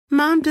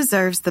Mom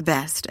deserves the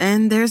best,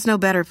 and there's no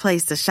better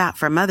place to shop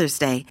for Mother's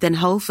Day than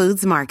Whole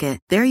Foods Market.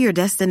 They're your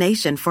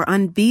destination for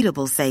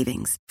unbeatable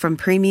savings, from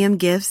premium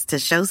gifts to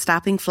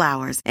show-stopping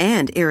flowers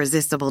and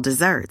irresistible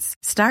desserts.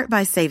 Start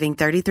by saving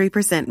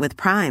 33% with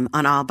Prime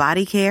on all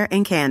body care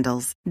and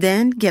candles.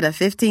 Then get a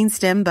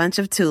 15-stem bunch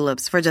of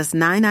tulips for just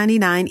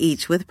 $9.99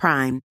 each with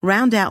Prime.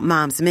 Round out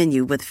Mom's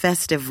menu with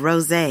festive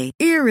rosé,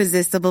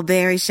 irresistible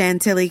berry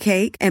chantilly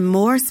cake, and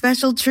more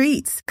special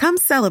treats. Come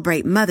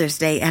celebrate Mother's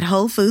Day at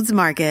Whole Foods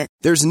Market.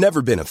 There's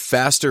never been a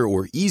faster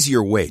or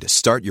easier way to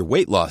start your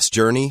weight loss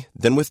journey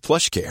than with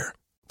PlushCare.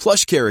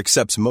 PlushCare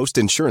accepts most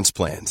insurance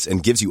plans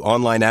and gives you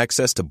online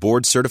access to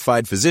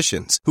board-certified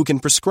physicians who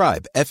can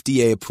prescribe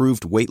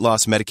FDA-approved weight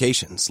loss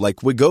medications like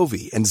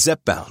Wegovy and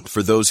Zepbound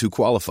for those who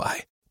qualify.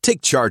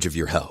 Take charge of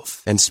your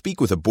health and speak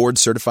with a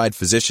board-certified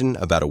physician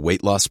about a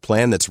weight loss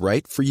plan that's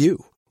right for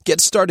you.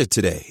 Get started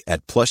today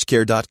at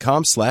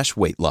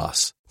plushcare.com/weight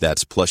loss.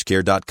 That's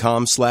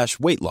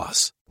plushcare.com/weight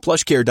loss.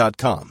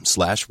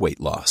 plushcare.com/weight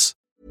loss.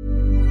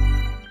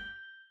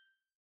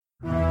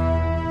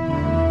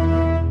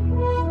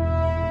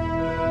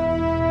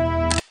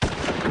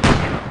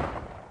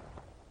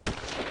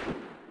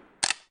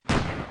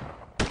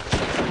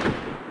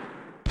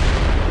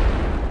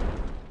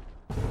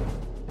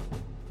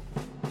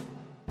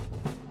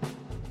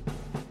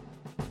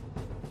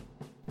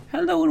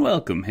 Hello and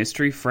welcome,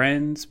 history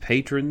friends,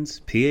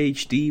 patrons,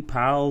 PhD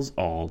pals,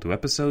 all to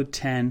episode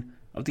 10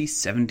 of the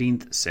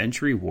 17th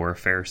Century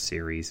Warfare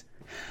series.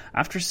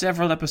 After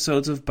several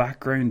episodes of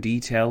background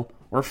detail,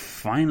 we're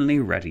finally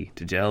ready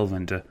to delve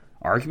into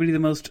arguably the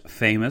most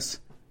famous,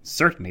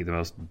 certainly the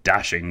most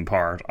dashing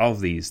part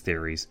of these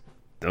theories,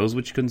 those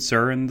which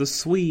concern the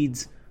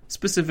Swedes,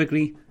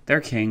 specifically their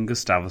king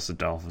Gustavus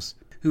Adolphus,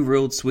 who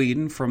ruled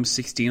Sweden from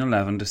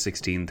 1611 to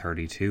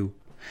 1632.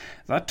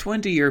 That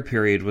 20-year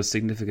period was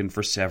significant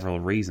for several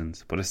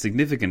reasons, but a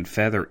significant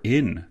feather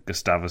in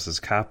Gustavus's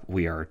cap,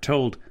 we are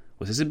told,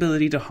 was his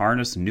ability to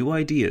harness new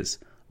ideas,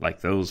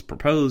 like those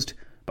proposed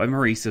by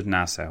Maurice of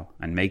Nassau,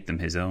 and make them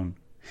his own.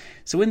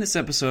 So in this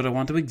episode I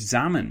want to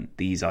examine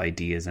these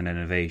ideas and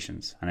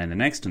innovations, and in the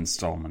next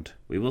installment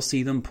we will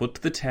see them put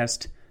to the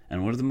test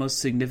in one of the most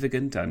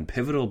significant and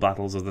pivotal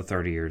battles of the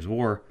 30 Years'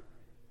 War,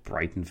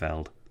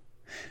 Breitenfeld.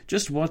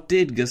 Just what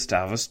did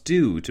Gustavus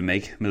do to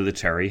make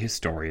military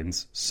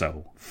historians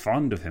so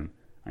fond of him?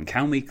 And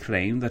can we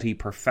claim that he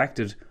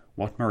perfected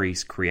what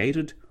Maurice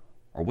created?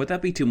 Or would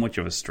that be too much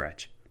of a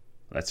stretch?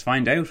 Let's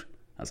find out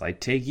as I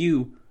take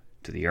you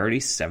to the early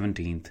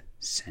 17th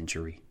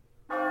century.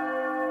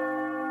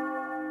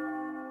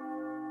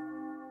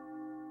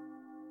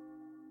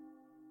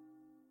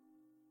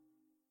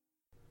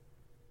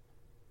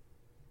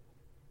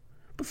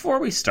 Before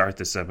we start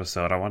this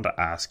episode, I want to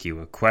ask you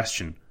a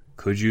question.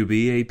 Could you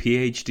be a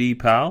PhD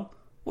pal?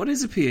 What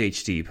is a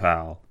PhD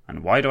pal?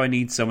 And why do I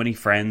need so many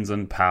friends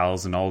and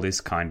pals and all this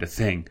kind of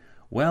thing?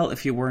 Well,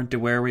 if you weren't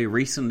aware, we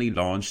recently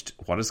launched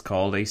what is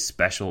called a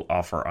special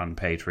offer on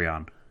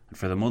Patreon. And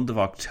for the month of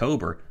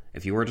October,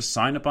 if you were to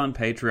sign up on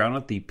Patreon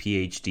at the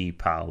PhD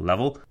pal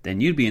level,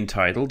 then you'd be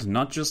entitled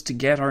not just to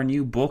get our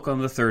new book on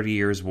the 30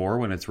 Years' War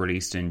when it's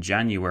released in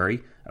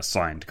January, a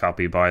signed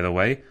copy by the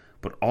way,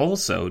 but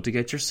also to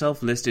get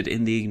yourself listed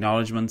in the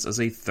acknowledgements as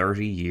a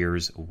 30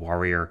 Years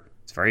Warrior.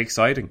 It's very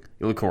exciting.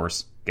 You'll of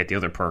course get the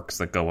other perks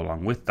that go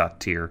along with that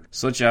tier,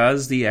 such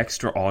as the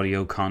extra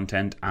audio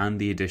content and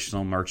the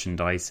additional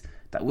merchandise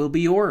that will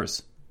be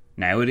yours.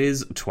 Now it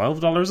is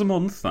 $12 a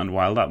month, and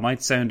while that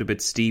might sound a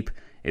bit steep,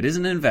 it is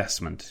an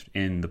investment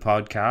in the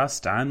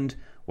podcast, and,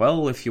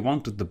 well, if you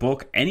wanted the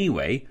book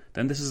anyway,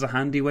 then this is a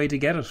handy way to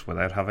get it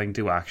without having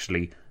to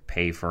actually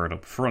pay for it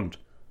up front.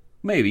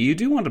 Maybe you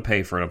do want to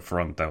pay for it up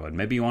front though, and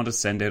maybe you want to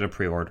send out a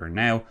pre-order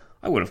now.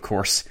 I would of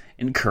course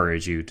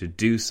encourage you to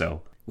do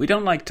so. We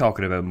don't like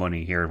talking about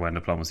money here at When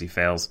Diplomacy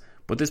Fails,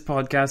 but this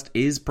podcast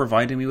is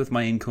providing me with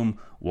my income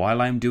while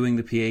I'm doing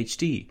the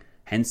PhD,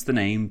 hence the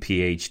name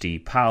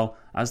PhD Pal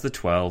as the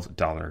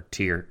 $12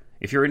 tier.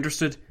 If you're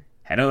interested,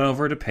 head on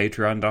over to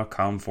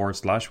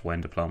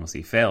patreon.com/When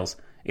Diplomacy Fails.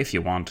 If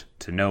you want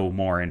to know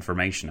more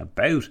information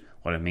about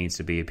what it means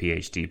to be a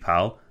PhD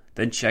Pal,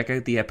 then check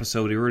out the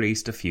episode we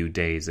released a few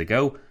days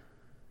ago,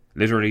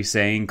 literally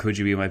saying, could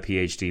you be my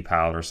PhD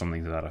pal, or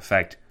something to that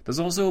effect. There's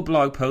also a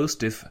blog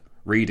post if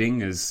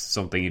reading is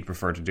something you'd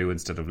prefer to do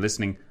instead of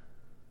listening.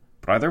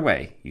 But either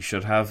way, you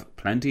should have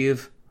plenty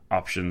of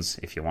options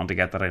if you want to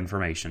get that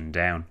information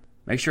down.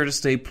 Make sure to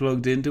stay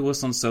plugged into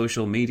us on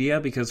social media,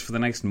 because for the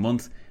next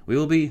month we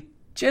will be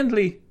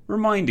gently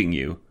reminding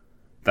you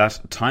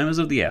that time is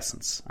of the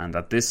essence and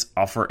that this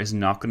offer is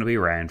not going to be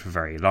around for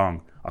very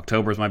long.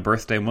 October is my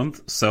birthday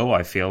month, so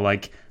I feel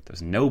like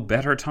there's no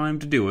better time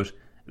to do it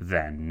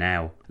than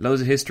now.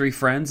 Loads of history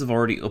friends have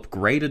already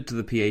upgraded to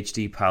the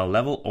PhD Pal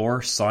level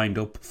or signed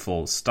up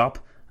full stop,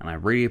 and I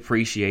really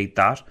appreciate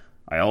that.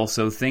 I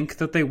also think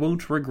that they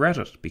won't regret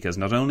it, because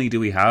not only do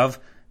we have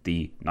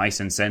the nice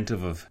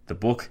incentive of the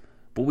book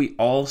But we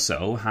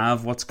also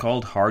have what's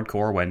called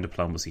Hardcore When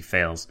Diplomacy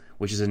Fails,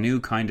 which is a new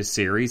kind of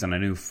series and a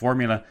new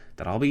formula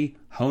that I'll be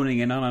honing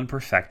in on and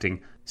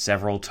perfecting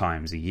several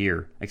times a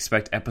year.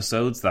 Expect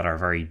episodes that are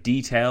very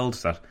detailed,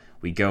 that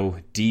we go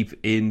deep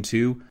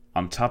into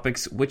on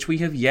topics which we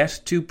have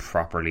yet to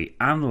properly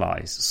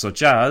analyse,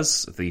 such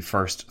as the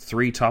first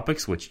 3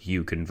 topics, which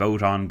you can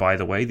vote on, by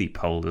the way. The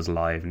poll is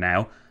live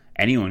now.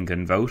 Anyone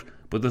can vote,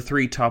 but the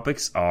 3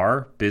 topics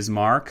are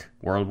Bismarck,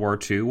 World War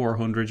II, or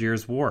 100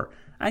 Years' War.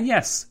 And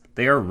yes,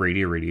 they are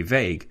really, really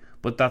vague,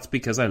 but that's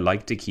because I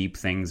like to keep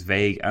things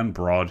vague and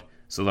broad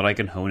so that I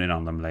can hone in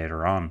on them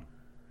later on.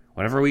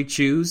 Whatever we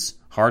choose,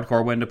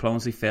 Hardcore When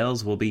Diplomacy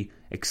Fails will be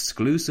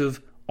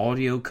exclusive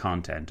audio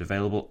content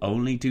available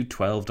only to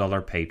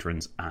 $12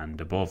 patrons and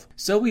above.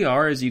 So we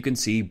are, as you can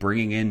see,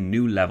 bringing in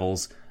new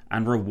levels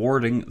and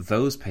rewarding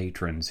those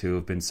patrons who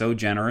have been so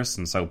generous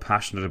and so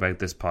passionate about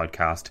this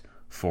podcast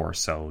for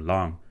so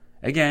long.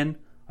 Again,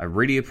 I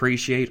really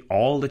appreciate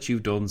all that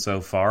you've done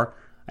so far,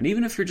 and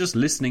even if you're just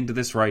listening to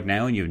this right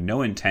now and you have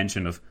no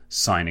intention of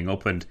signing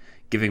up and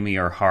giving me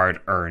your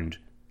hard-earned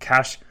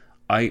cash,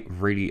 I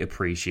really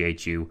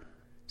appreciate you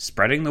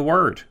spreading the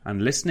word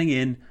and listening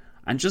in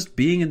and just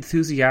being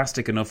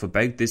enthusiastic enough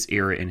about this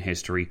era in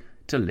history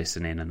to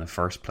listen in the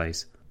first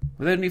place.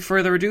 Without any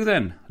further ado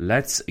then,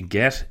 let's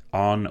get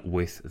on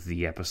with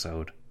the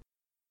episode.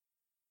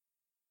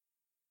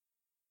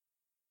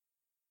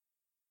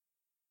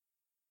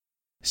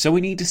 So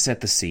we need to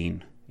set the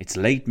scene. It's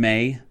late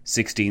May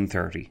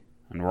 1630,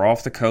 and we're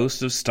off the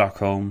coast of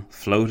Stockholm,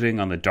 floating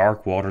on the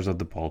dark waters of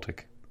the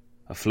Baltic.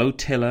 A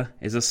flotilla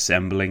is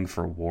assembling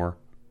for war.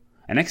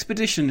 An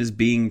expedition is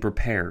being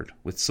prepared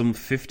with some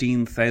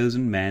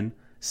 15,000 men,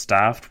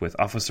 staffed with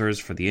officers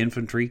for the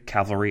infantry,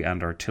 cavalry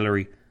and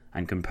artillery,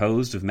 and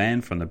composed of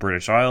men from the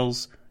British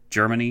Isles,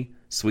 Germany,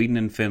 Sweden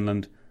and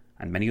Finland,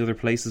 and many other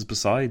places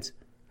besides.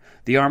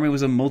 The army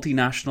was a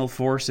multinational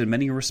force in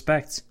many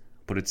respects,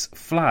 but its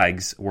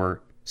flags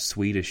were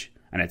Swedish,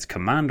 and its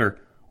commander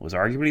was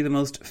arguably the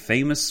most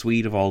famous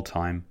Swede of all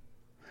time.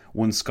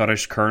 One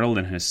Scottish colonel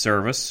in his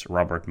service,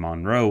 Robert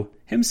Monroe,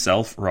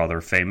 himself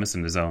rather famous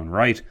in his own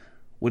right,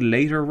 would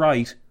later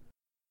write,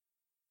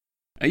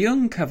 "A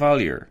young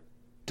cavalier,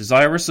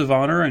 desirous of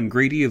honour and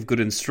greedy of good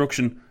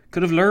instruction,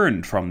 could have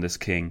learned from this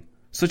king.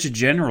 Such a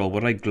general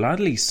would I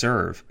gladly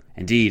serve.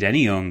 Indeed,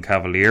 any young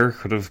cavalier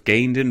could have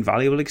gained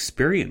invaluable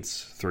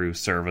experience through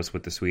service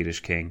with the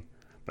Swedish king.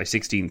 By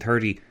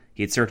 1630,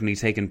 he had certainly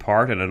taken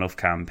part in enough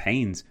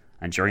campaigns,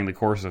 and during the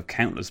course of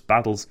countless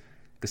battles,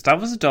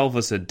 Gustavus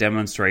Adolphus had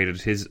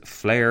demonstrated his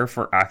flair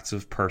for acts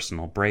of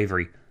personal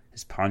bravery,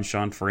 his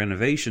penchant for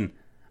innovation,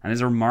 and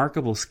his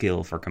remarkable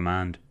skill for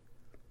command.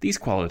 These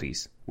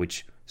qualities,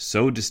 which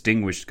so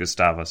distinguished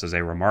Gustavus as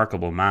a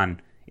remarkable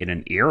man in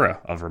an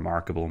era of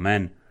remarkable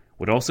men,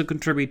 would also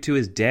contribute to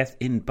his death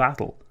in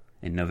battle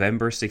in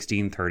November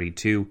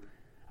 1632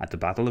 at the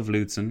Battle of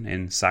Lutzen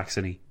in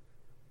Saxony.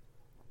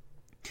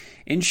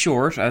 In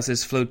short, as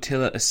his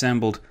flotilla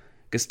assembled,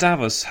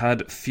 Gustavus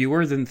had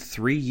fewer than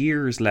 3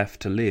 years left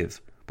to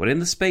live, but in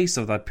the space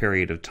of that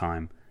period of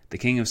time, the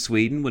King of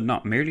Sweden would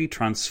not merely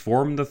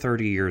transform the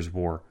 30 Years'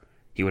 War,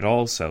 he would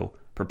also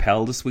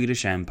propel the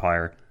Swedish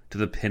Empire to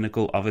the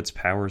pinnacle of its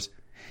powers.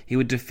 He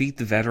would defeat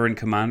the veteran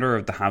commander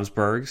of the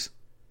Habsburgs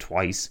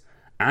twice,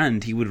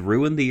 and he would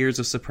ruin the years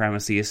of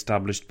supremacy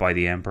established by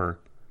the Emperor.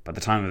 By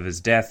the time of his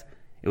death,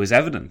 it was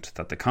evident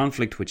that the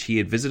conflict which he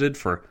had visited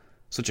for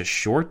such a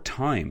short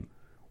time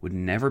would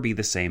never be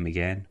the same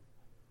again.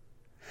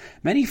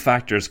 Many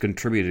factors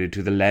contributed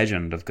to the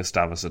legend of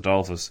Gustavus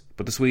Adolphus,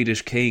 but the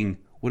Swedish king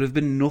would have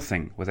been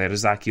nothing without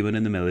his acumen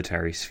in the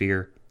military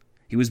sphere.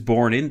 He was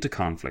born into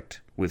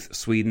conflict with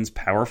Sweden's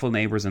powerful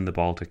neighbours in the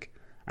Baltic,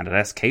 and a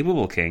less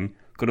capable king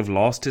could have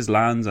lost his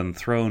lands and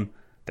throne,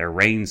 their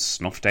reigns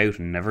snuffed out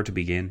and never to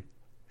begin.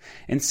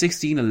 In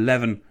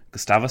 1611,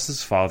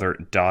 Gustavus's father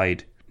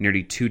died.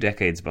 Nearly 2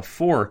 decades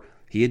before,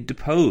 he had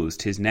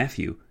deposed his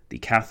nephew, the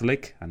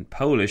Catholic and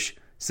Polish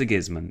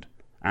Sigismund,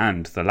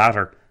 and the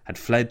latter had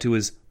fled to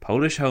his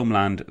Polish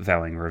homeland,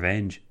 vowing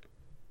revenge.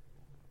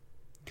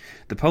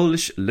 The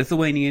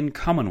Polish-Lithuanian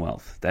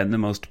Commonwealth, then the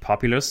most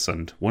populous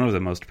and one of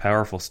the most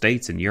powerful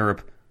states in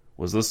Europe,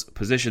 was thus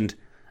positioned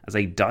as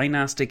a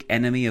dynastic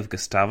enemy of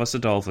Gustavus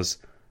Adolphus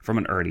from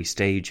an early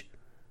stage,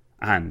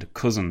 and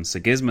cousin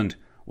Sigismund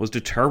was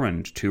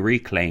determined to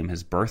reclaim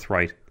his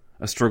birthright,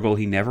 a struggle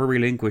he never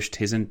relinquished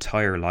his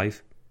entire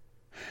life.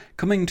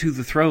 Coming to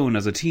the throne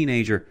as a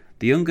teenager,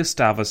 the young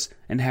Gustavus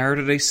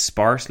inherited a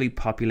sparsely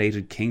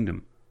populated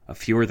kingdom of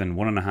fewer than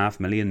 1.5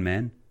 million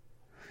men.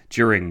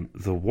 During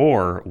the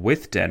war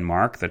with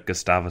Denmark that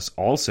Gustavus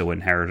also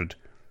inherited,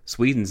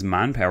 Sweden's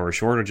manpower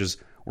shortages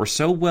were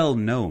so well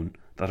known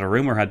that a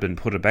rumour had been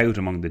put about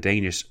among the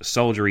Danish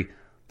soldiery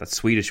that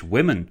Swedish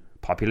women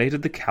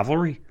populated the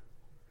cavalry.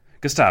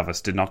 Gustavus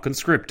did not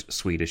conscript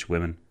Swedish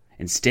women.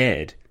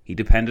 Instead, he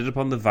depended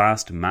upon the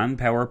vast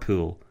manpower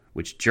pool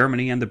which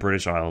Germany and the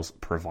British Isles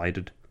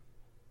provided.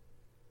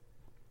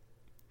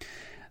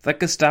 That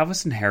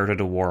Gustavus inherited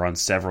a war on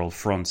several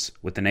fronts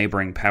with the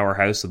neighbouring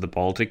powerhouse of the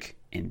Baltic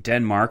in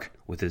Denmark,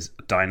 with his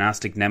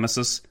dynastic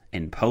nemesis,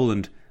 in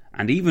Poland,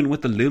 and even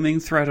with the looming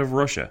threat of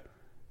Russia,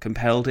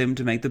 compelled him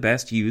to make the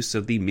best use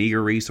of the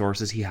meagre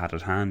resources he had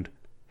at hand.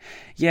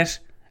 Yet,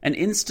 an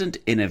instant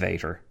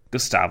innovator,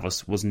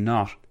 Gustavus was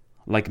not.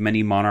 Like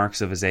many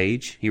monarchs of his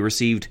age, he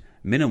received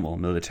minimal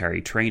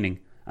military training,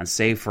 and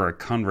save for a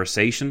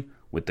conversation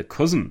with the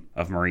cousin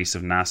of Maurice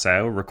of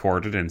Nassau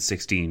recorded in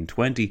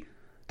 1620,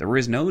 there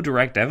is no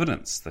direct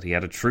evidence that he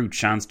had a true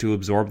chance to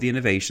absorb the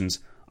innovations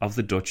of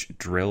the Dutch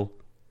drill.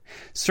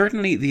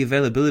 Certainly the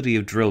availability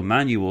of drill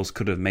manuals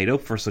could have made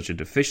up for such a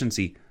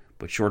deficiency,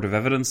 but short of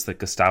evidence that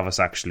Gustavus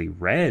actually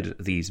read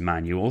these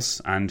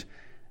manuals, and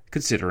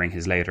considering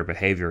his later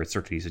behaviour it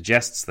certainly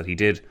suggests that he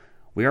did,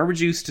 we are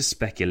reduced to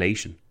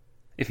speculation.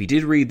 If he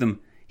did read them,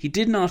 he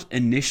did not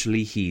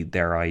initially heed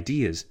their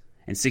ideas.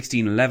 In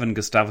 1611,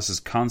 Gustavus's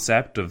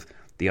concept of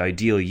the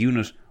ideal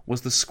unit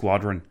was the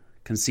squadron,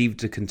 conceived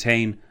to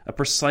contain a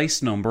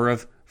precise number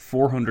of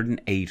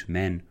 408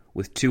 men,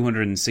 with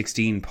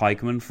 216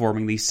 pikemen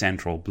forming the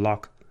central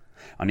block.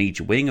 On each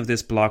wing of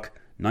this block,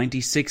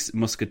 96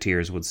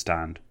 musketeers would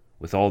stand,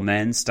 with all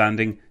men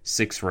standing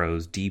 6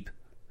 rows deep.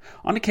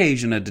 On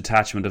occasion, a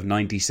detachment of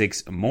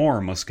 96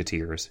 more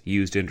musketeers,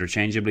 used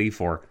interchangeably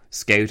for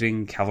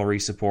scouting, cavalry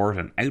support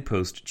and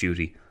outpost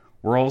duty,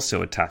 were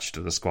also attached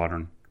to the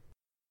squadron.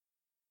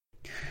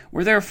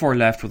 We're therefore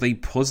left with a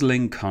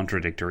puzzling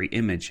contradictory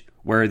image,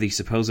 where the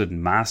supposed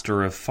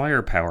master of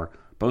firepower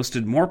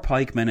boasted more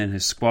pikemen in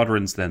his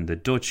squadrons than the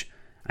Dutch,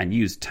 and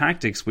used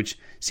tactics which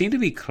seem to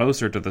be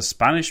closer to the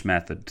Spanish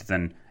method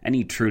than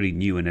any truly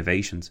new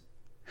innovations.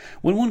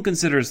 When one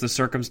considers the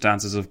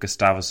circumstances of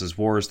Gustavus's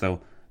wars, though,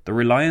 the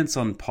reliance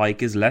on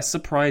pike is less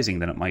surprising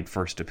than it might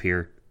first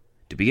appear.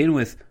 To begin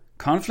with,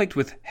 conflict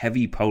with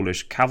heavy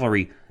Polish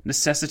cavalry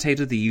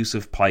necessitated the use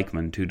of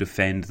pikemen to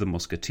defend the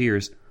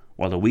musketeers,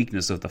 while the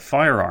weakness of the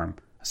firearm,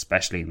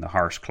 especially in the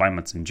harsh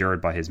climates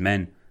endured by his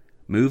men,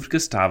 moved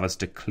Gustavus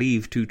to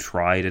cleave to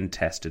tried and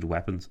tested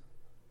weapons.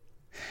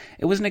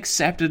 It was an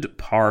accepted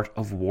part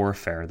of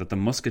warfare that the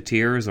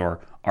musketeers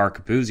or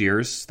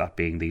arquebusiers, that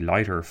being the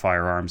lighter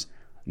firearms,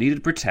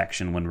 needed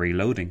protection when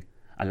reloading.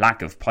 A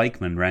lack of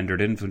pikemen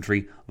rendered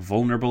infantry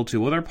vulnerable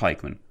to other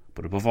pikemen,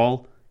 but above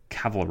all,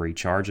 cavalry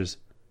charges.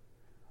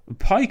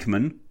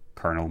 "Pikemen,"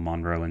 Colonel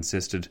Monro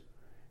insisted,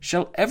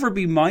 "shall ever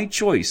be my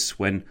choice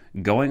when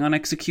going on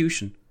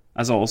execution,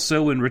 as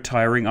also in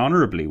retiring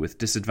honourably with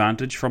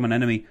disadvantage from an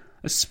enemy,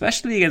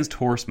 especially against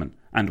horsemen,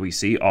 and we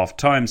see oft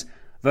times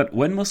that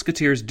when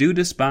musketeers do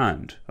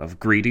disband, of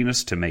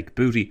greediness to make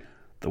booty,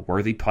 the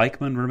worthy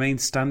pikemen remain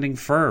standing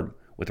firm,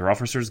 with their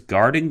officers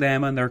guarding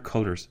them and their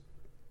colours."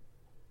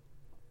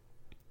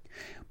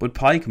 But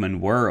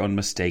pikemen were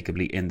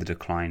unmistakably in the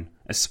decline,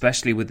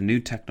 especially with new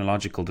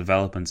technological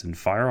developments in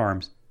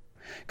firearms.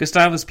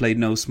 Gustavus played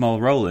no small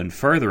role in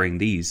furthering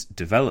these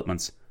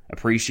developments,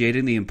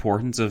 appreciating the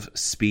importance of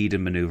speed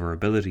and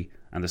manoeuvrability,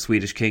 and the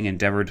Swedish king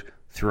endeavoured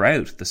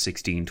throughout the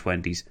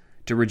 1620s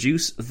to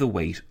reduce the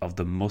weight of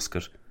the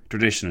musket,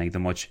 traditionally the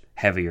much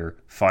heavier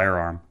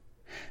firearm.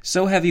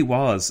 So heavy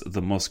was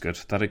the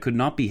musket that it could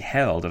not be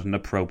held at an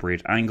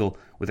appropriate angle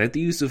without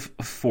the use of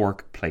a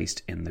fork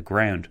placed in the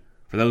ground.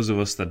 For those of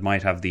us that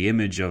might have the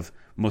image of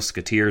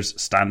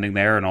musketeers standing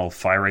there and all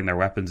firing their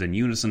weapons in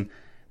unison,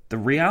 the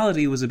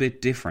reality was a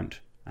bit different,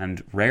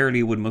 and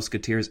rarely would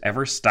musketeers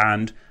ever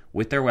stand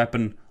with their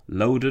weapon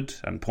loaded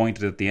and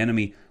pointed at the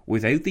enemy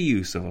without the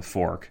use of a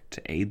fork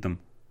to aid them.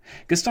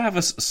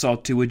 Gustavus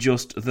sought to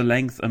adjust the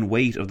length and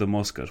weight of the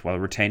musket while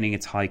retaining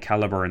its high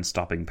calibre and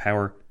stopping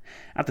power.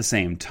 At the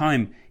same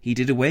time, he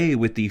did away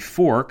with the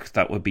fork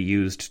that would be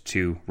used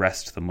to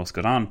rest the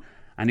musket on,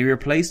 and he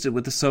replaced it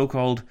with the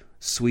so-called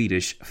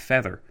Swedish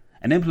feather,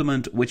 an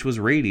implement which was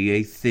really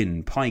a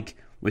thin pike,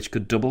 which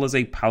could double as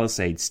a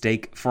palisade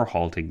stake for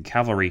halting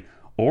cavalry,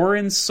 or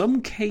in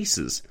some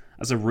cases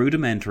as a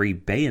rudimentary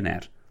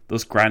bayonet,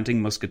 thus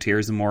granting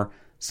musketeers a more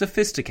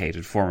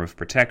sophisticated form of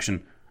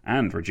protection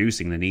and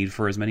reducing the need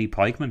for as many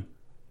pikemen.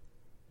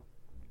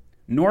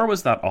 Nor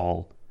was that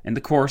all. In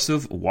the course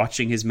of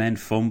watching his men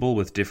fumble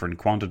with different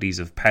quantities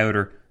of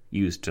powder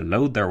used to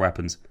load their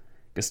weapons,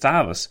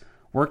 Gustavus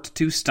worked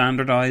to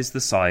standardise the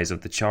size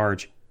of the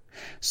charge.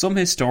 Some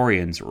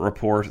historians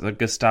report that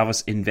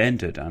Gustavus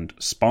invented and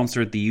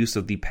sponsored the use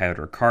of the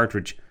powder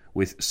cartridge,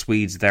 with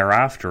Swedes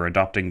thereafter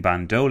adopting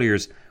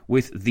bandoliers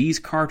with these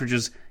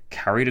cartridges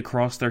carried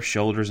across their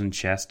shoulders and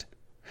chest.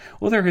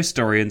 Other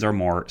historians are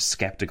more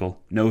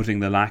sceptical, noting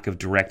the lack of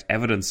direct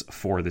evidence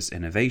for this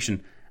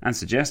innovation and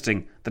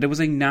suggesting that it was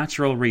a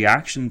natural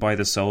reaction by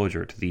the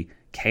soldier to the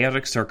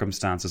chaotic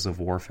circumstances of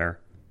warfare.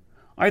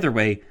 Either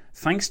way,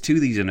 thanks to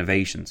these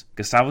innovations,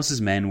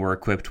 Gustavus's men were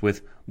equipped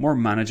with more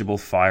manageable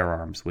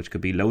firearms which could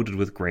be loaded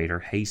with greater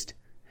haste.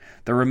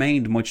 There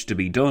remained much to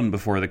be done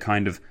before the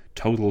kind of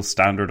total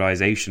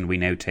standardization we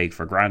now take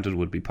for granted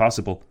would be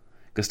possible.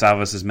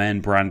 Gustavus's men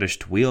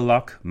brandished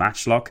wheel-lock,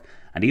 matchlock,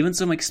 and even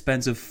some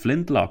expensive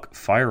flintlock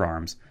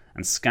firearms,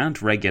 and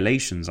scant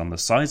regulations on the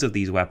size of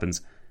these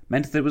weapons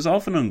meant that it was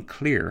often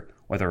unclear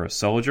whether a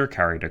soldier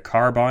carried a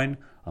carbine,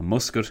 a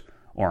musket,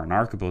 or an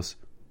arquebus.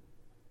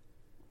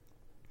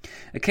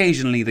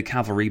 Occasionally the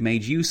cavalry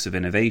made use of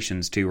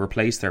innovations to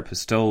replace their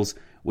pistols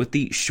with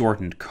the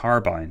shortened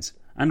carbines,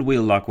 and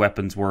wheel-lock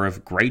weapons were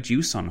of great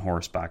use on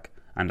horseback,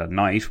 and at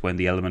night when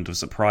the element of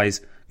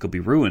surprise could be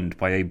ruined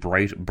by a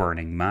bright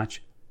burning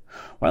match.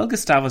 While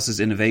Gustavus's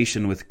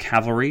innovation with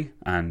cavalry,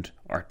 and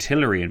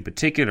artillery in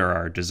particular,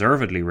 are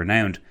deservedly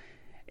renowned,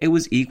 it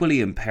was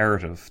equally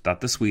imperative that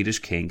the Swedish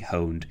king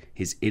honed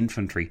his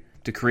infantry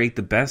to create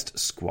the best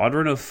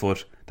squadron of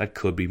foot that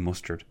could be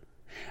mustered.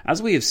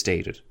 As we have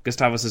stated,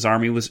 Gustavus's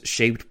army was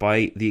shaped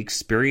by the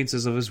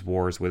experiences of his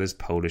wars with his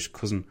Polish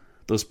cousin,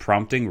 thus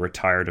prompting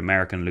retired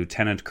American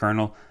Lieutenant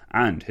Colonel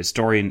and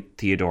historian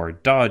Theodore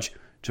Dodge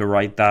to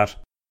write that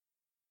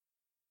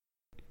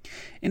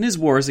in his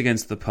wars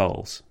against the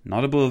Poles,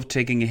 not above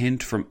taking a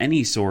hint from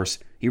any source,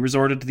 he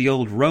resorted to the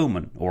old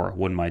Roman, or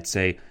one might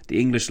say, the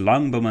English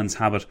longbowman's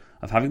habit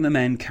of having the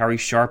men carry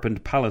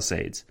sharpened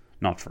palisades,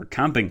 not for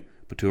camping,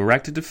 but to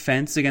erect a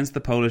defence against the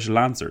Polish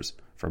lancers,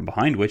 from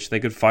behind which they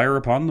could fire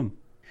upon them.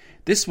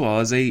 This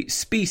was a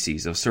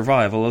species of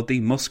survival of the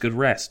musket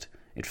rest.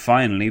 It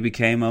finally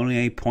became only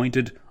a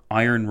pointed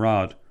iron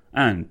rod,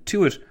 and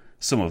to it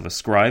some have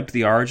ascribed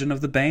the origin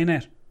of the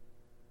bayonet.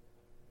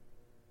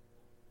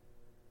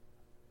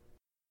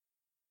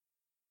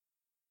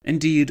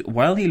 Indeed,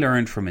 while he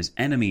learned from his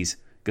enemies,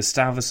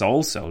 Gustavus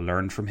also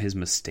learned from his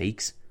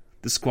mistakes.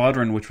 The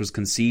squadron, which was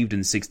conceived in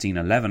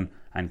 1611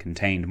 and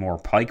contained more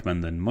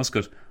pikemen than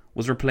musket,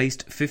 was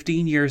replaced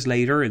 15 years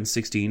later in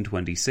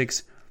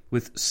 1626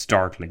 with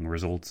startling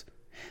results.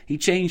 He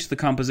changed the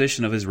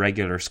composition of his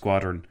regular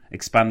squadron,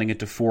 expanding it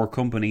to 4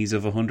 companies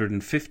of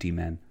 150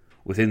 men.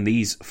 Within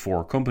these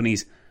 4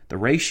 companies, the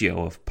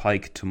ratio of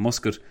pike to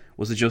musket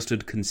was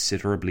adjusted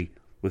considerably,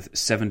 with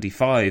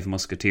 75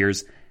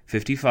 musketeers,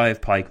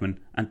 55 pikemen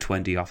and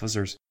 20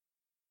 officers.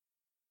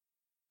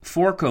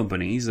 4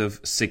 companies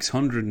of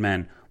 600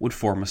 men would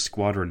form a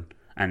squadron,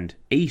 and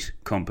 8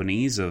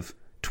 companies of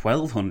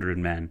 1,200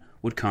 men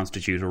would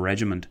constitute a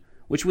regiment,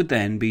 which would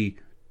then be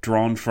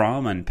drawn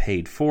from and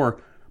paid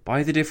for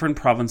by the different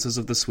provinces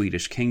of the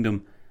Swedish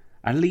kingdom,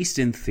 at least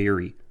in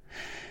theory.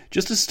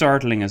 Just as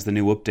startling as the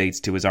new updates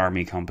to his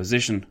army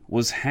composition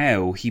was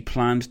how he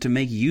planned to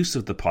make use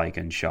of the pike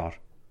and shot.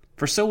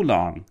 For so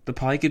long, the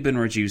pike had been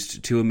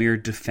reduced to a mere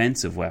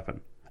defensive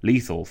weapon,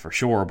 lethal for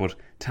sure, but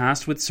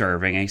tasked with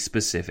serving a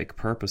specific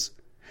purpose.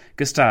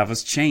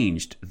 Gustavus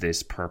changed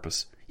this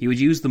purpose. He would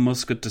use the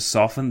musket to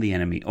soften the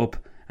enemy up,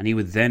 and he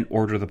would then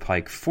order the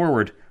pike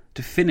forward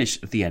to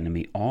finish the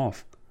enemy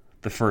off.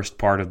 The first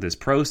part of this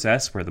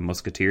process, where the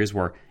musketeers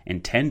were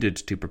intended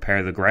to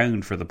prepare the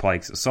ground for the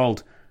pike's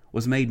assault,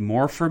 was made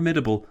more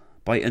formidable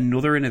by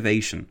another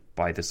innovation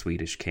by the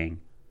Swedish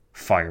king: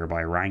 fire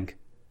by rank.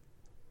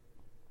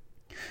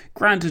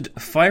 Granted,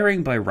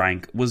 firing by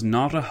rank was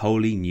not a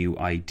wholly new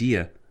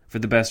idea. For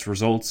the best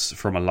results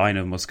from a line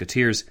of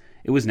musketeers,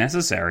 it was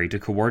necessary to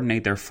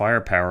coordinate their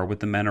firepower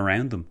with the men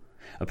around them.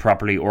 A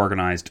properly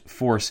organised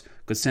force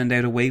could send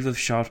out a wave of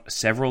shot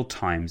several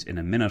times in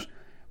a minute,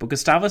 but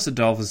Gustavus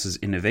Adolphus's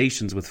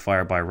innovations with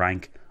fire by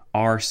rank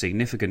are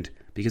significant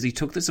because he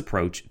took this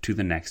approach to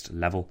the next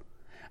level.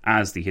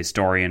 As the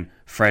historian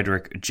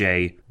Frederick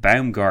J.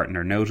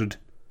 Baumgartner noted,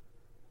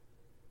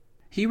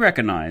 he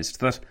recognised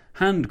that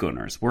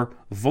handgunners were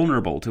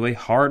vulnerable to a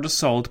hard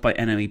assault by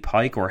enemy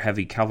pike or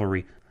heavy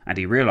cavalry, and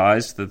he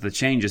realised that the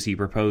changes he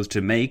proposed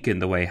to make in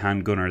the way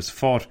handgunners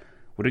fought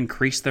would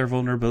increase their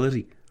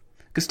vulnerability.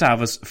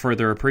 Gustavus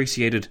further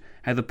appreciated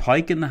how the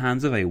pike in the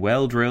hands of a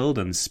well-drilled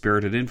and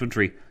spirited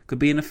infantry could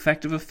be an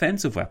effective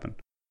offensive weapon.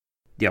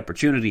 The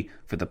opportunity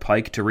for the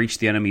pike to reach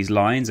the enemy's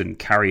lines and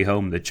carry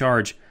home the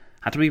charge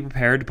had to be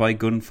prepared by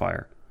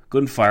gunfire.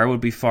 Gunfire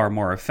would be far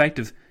more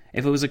effective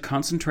if it was a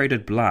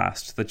concentrated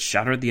blast that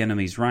shattered the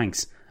enemy's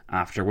ranks,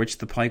 after which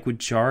the pike would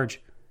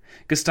charge.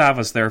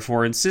 Gustavus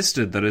therefore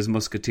insisted that his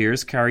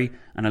musketeers carry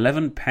an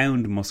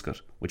 11-pound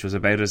musket, which was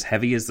about as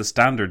heavy as the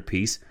standard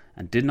piece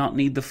and did not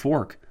need the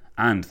fork,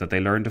 and that they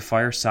learn to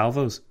fire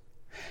salvos.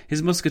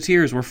 His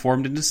musketeers were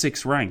formed into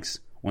 6 ranks.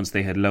 Once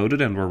they had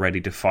loaded and were ready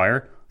to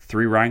fire,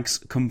 3 ranks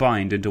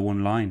combined into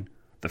one line.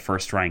 The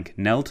first rank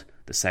knelt,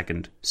 the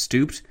second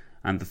stooped,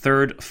 and the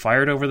third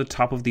fired over the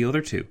top of the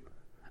other 2.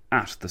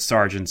 At the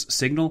sergeant's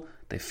signal,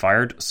 they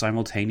fired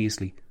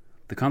simultaneously.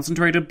 The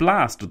concentrated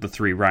blast of the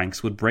 3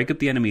 ranks would break up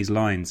the enemy's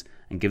lines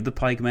and give the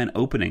pikemen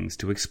openings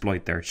to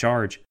exploit their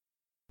charge.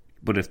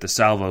 But if the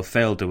salvo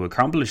failed to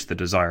accomplish the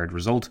desired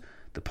result,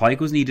 the pike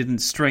was needed in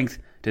strength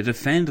to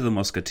defend the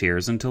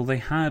musketeers until they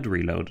had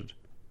reloaded.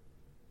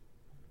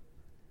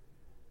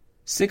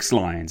 6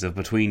 lines of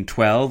between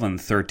 12 and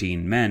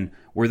 13 men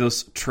were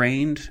thus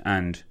trained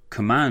and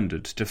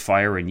commanded to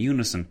fire in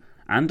unison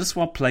and to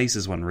swap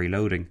places when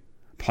reloading.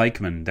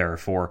 Pikemen,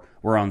 therefore,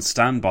 were on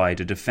standby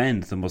to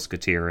defend the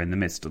musketeer in the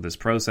midst of this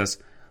process,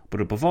 but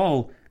above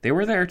all, they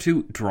were there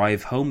to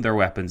drive home their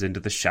weapons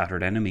into the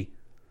shattered enemy.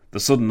 The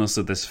suddenness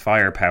of this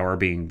firepower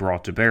being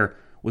brought to bear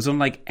was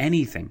unlike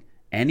anything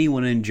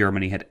anyone in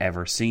Germany had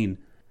ever seen,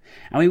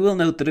 and we will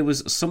note that it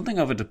was something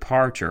of a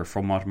departure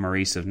from what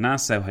Maurice of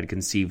Nassau had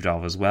conceived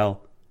of as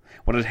well.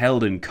 What it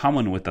held in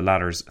common with the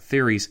latter's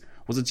theories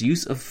was its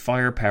use of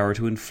firepower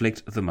to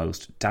inflict the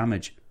most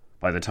damage.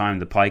 By the time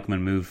the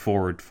pikemen moved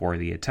forward for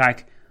the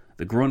attack,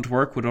 the grunt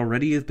work would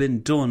already have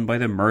been done by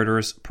the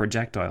murderous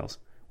projectiles.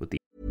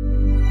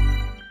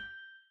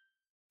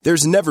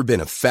 There's never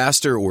been a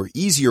faster or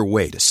easier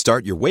way to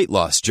start your weight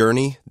loss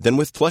journey than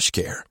with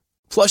PlushCare.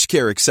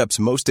 PlushCare accepts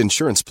most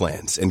insurance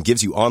plans and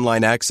gives you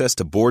online access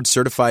to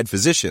board-certified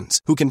physicians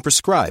who can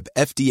prescribe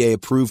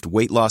FDA-approved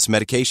weight loss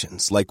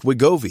medications like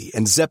Wegovy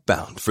and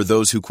Zepbound for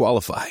those who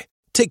qualify.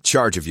 Take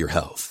charge of your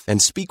health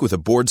and speak with a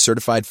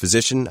board-certified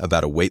physician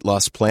about a weight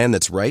loss plan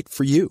that's right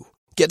for you.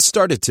 Get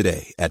started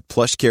today at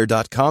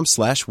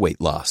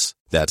plushcare.com/weight loss.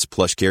 That's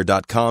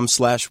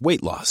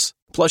plushcare.com/weight loss.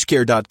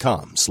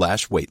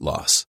 plushcare.com/weight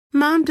loss.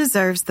 Mom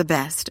deserves the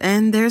best,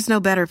 and there's no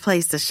better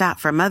place to shop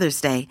for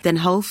Mother's Day than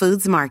Whole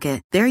Foods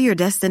Market. They're your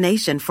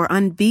destination for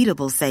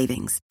unbeatable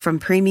savings, from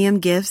premium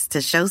gifts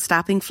to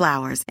show-stopping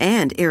flowers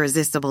and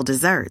irresistible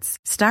desserts.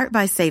 Start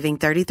by saving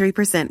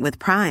 33% with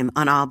Prime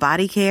on all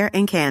body care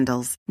and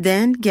candles.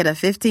 Then get a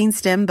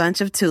 15-stem bunch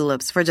of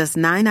tulips for just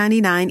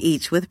 $9.99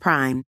 each with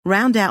Prime.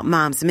 Round out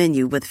Mom's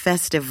menu with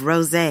festive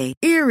rosé,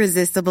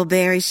 irresistible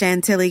berry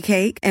chantilly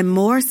cake, and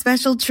more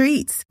special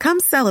treats. Come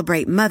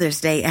celebrate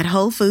Mother's Day at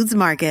Whole Foods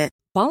Market.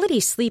 Quality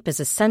sleep is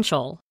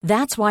essential.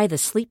 That's why the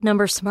Sleep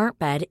Number Smart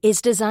Bed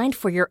is designed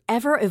for your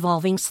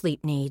ever-evolving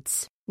sleep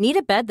needs. Need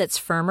a bed that's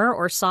firmer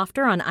or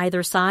softer on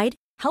either side?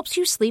 Helps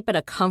you sleep at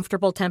a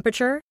comfortable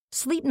temperature?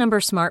 Sleep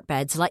Number Smart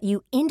Beds let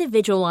you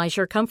individualize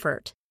your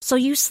comfort, so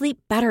you sleep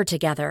better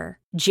together.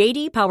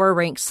 J.D. Power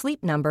ranks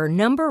Sleep Number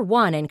number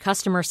 1 in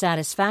customer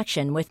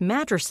satisfaction with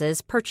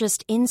mattresses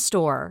purchased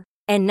in-store.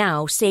 And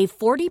now save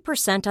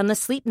 40% on the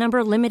Sleep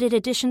Number Limited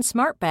Edition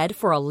Smart Bed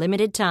for a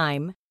limited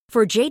time.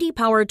 For J.D.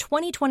 Power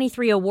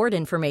 2023 award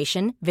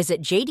information,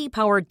 visit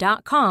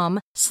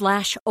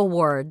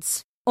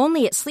jdpower.com/awards.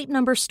 Only at Sleep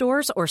Number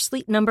stores or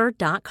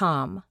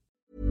sleepnumber.com.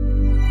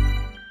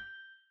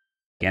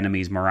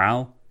 Enemy's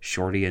morale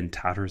shortly in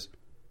tatters.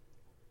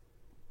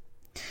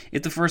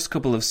 If the first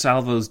couple of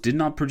salvos did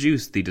not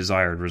produce the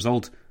desired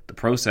result, the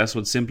process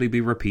would simply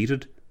be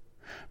repeated.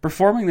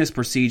 Performing this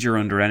procedure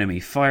under enemy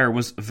fire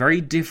was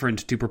very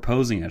different to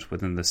proposing it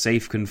within the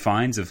safe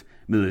confines of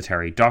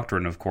military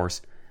doctrine, of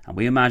course, and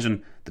we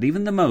imagine that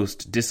even the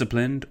most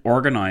disciplined,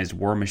 organised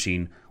war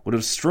machine would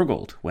have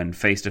struggled when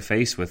face to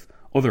face with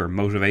other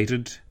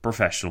motivated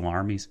professional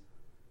armies.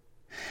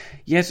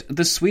 Yet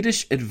the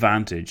Swedish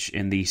advantage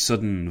in the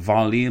sudden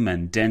volume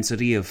and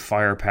density of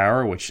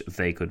firepower which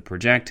they could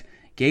project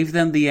gave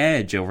them the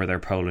edge over their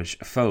Polish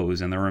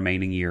foes in the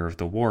remaining year of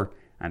the war,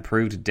 and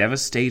proved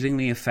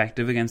devastatingly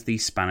effective against the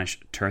Spanish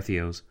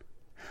tercios.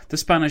 The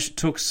Spanish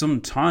took some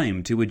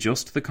time to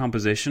adjust the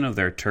composition of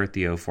their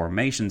tercio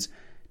formations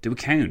to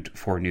account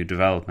for new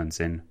developments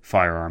in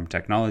firearm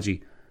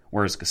technology,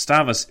 whereas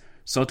Gustavus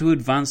sought to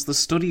advance the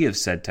study of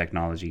said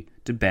technology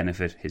to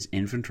benefit his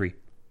infantry.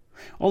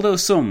 Although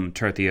some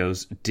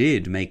tercios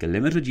did make a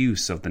limited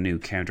use of the new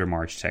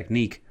countermarch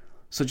technique,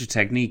 such a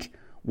technique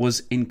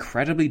was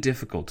incredibly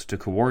difficult to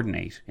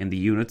coordinate in the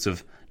units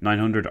of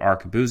 900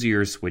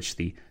 arquebusiers which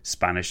the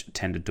Spanish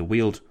tended to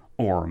wield,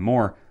 or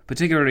more,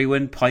 particularly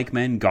when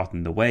pikemen got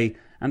in the way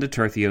and the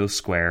tercio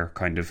square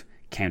kind of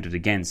counted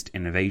against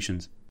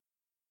innovations.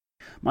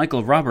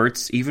 Michael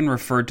Roberts even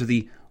referred to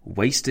the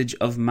wastage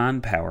of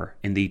manpower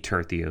in the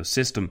tercio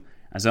system,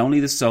 as only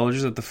the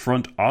soldiers at the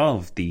front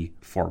of the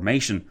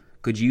formation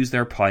could use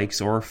their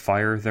pikes or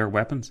fire their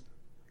weapons.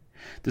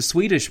 The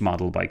Swedish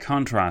model, by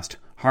contrast,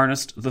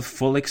 harnessed the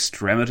full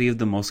extremity of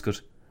the musket.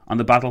 On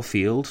the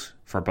battlefield,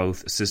 for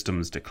both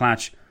systems to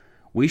clash,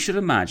 we should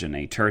imagine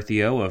a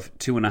tercio of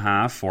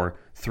 2,500 or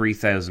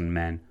 3,000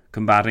 men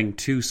combating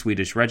two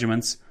Swedish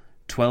regiments,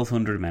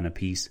 1,200 men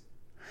apiece.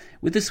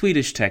 With the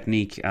Swedish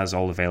technique, as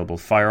all available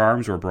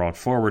firearms were brought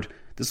forward,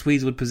 the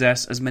Swedes would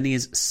possess as many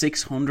as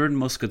 600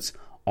 muskets,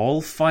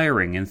 all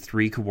firing in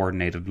 3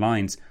 coordinated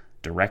lines,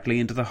 directly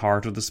into the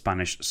heart of the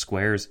Spanish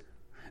squares.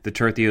 The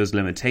tercio's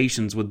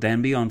limitations would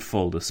then be on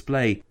full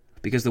display,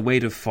 because the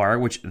weight of fire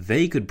which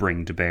they could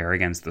bring to bear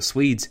against the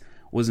Swedes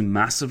was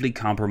massively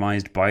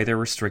compromised by their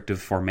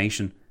restrictive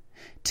formation.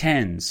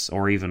 Tens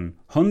or even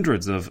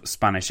hundreds of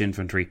Spanish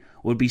infantry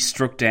would be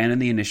struck down in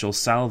the initial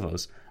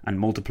salvos, and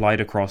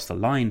multiplied across the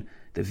line,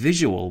 the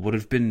visual would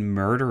have been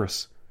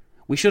murderous.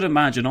 We should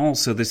imagine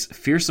also this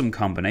fearsome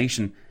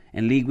combination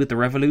in league with the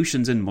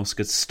revolutions in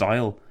musket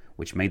style,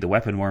 which made the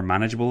weapon more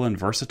manageable and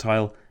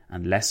versatile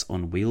and less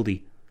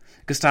unwieldy.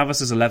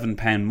 Gustavus's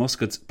 11-pound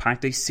muskets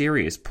packed a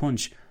serious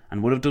punch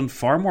and would have done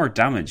far more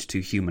damage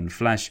to human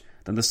flesh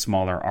than the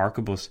smaller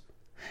arquebus.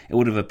 It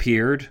would have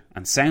appeared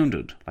and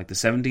sounded like the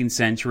 17th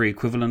century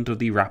equivalent of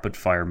the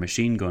rapid-fire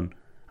machine gun,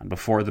 and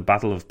before the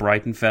Battle of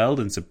Breitenfeld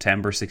in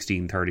September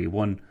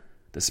 1631,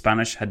 the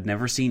Spanish had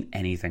never seen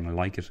anything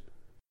like it.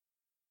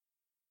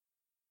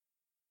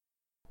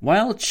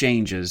 While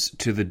changes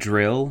to the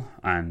drill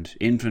and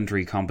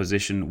infantry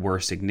composition were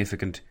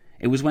significant,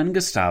 it was when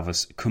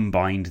Gustavus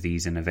combined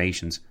these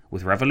innovations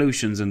with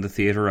revolutions in the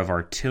theatre of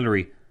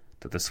artillery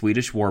that the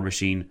Swedish war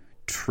machine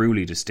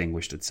truly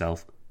distinguished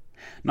itself.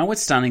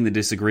 Notwithstanding the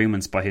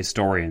disagreements by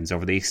historians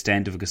over the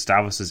extent of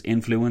Gustavus's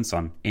influence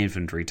on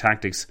infantry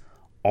tactics,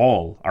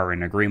 all are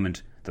in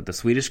agreement that the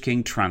Swedish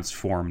king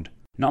transformed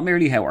not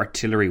merely how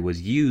artillery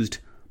was used,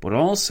 but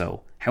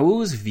also how it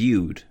was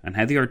viewed and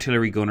how the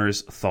artillery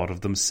gunners thought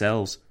of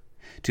themselves.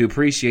 To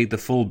appreciate the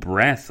full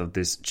breadth of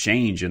this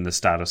change in the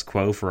status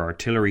quo for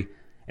artillery,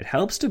 it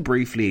helps to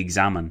briefly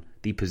examine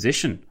the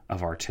position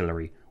of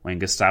artillery when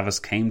Gustavus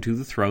came to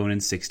the throne in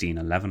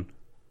 1611.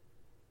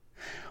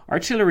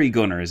 Artillery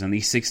gunners in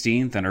the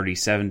 16th and early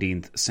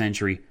 17th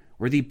century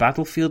were the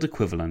battlefield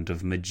equivalent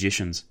of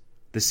magicians.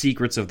 The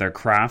secrets of their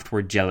craft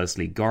were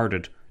jealously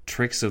guarded,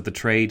 tricks of the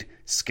trade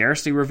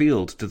scarcely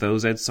revealed to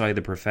those outside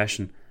the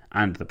profession,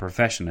 and the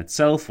profession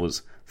itself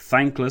was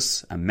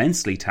thankless,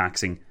 immensely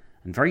taxing,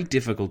 and very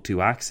difficult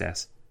to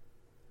access.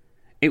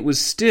 It was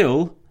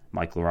still,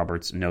 Michael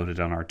Roberts noted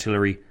on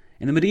artillery,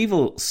 in the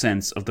medieval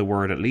sense of the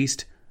word at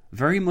least,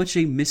 very much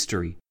a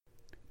mystery.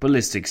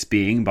 Ballistics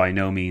being by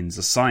no means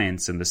a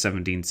science in the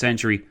 17th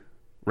century,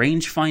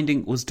 range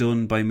finding was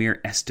done by mere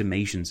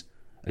estimations.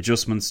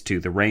 Adjustments to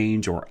the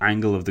range or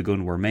angle of the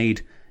gun were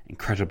made,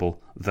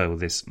 incredible though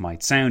this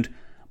might sound,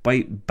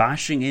 by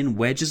bashing in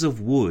wedges of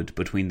wood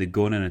between the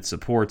gun and its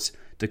supports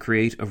to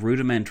create a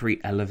rudimentary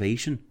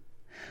elevation.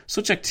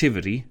 Such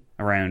activity,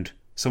 around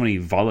so many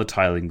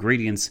volatile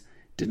ingredients,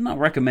 did not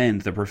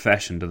recommend the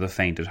profession to the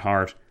faint at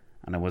heart,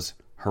 and it was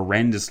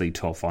horrendously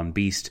tough on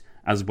beast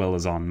as well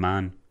as on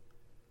man.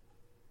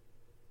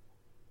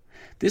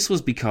 This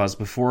was because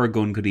before a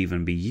gun could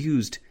even be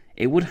used,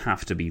 it would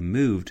have to be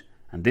moved,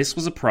 and this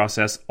was a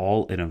process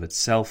all in of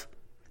itself.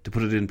 To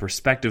put it in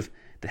perspective,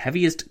 the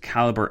heaviest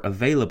caliber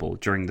available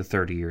during the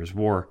 30 Years'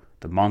 War,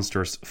 the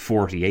monstrous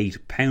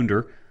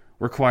 48-pounder,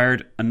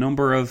 required a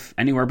number of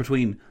anywhere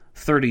between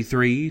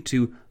 33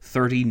 to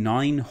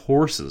 39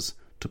 horses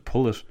to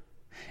pull it.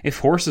 If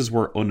horses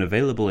were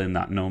unavailable in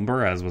that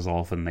number, as was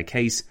often the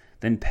case,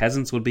 then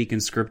peasants would be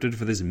conscripted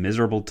for this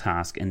miserable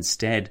task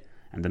instead,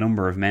 and the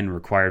number of men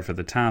required for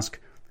the task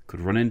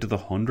could run into the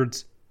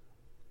hundreds.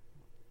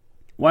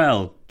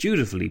 While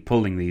dutifully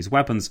pulling these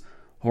weapons,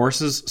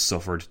 horses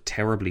suffered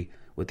terribly,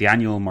 with the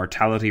annual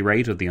mortality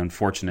rate of the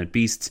unfortunate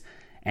beasts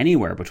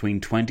anywhere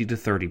between 20 to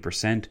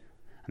 30%. And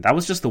that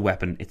was just the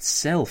weapon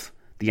itself.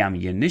 The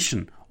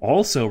ammunition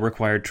also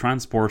required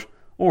transport,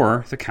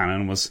 or the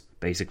cannon was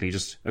basically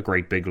just a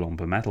great big lump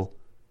of metal.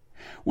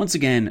 Once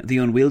again, the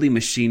unwieldy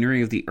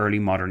machinery of the early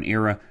modern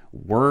era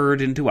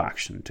whirred into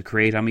action to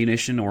create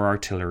ammunition or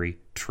artillery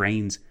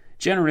trains.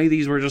 Generally,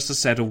 these were just a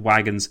set of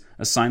wagons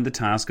assigned the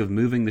task of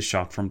moving the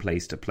shot from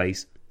place to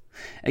place.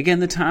 Again,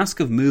 the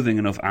task of moving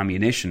enough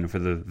ammunition for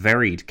the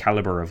varied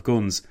caliber of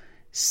guns,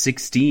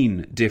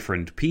 16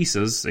 different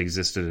pieces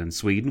existed in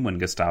Sweden when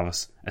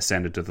Gustavus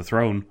ascended to the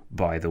throne,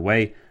 by the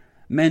way,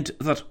 meant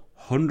that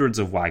hundreds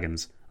of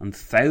wagons and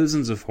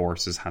thousands of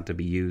horses had to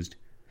be used.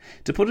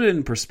 To put it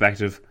in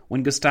perspective,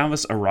 when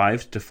Gustavus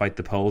arrived to fight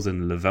the Poles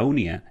in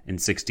Livonia in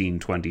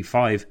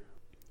 1625,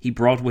 he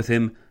brought with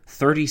him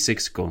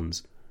 36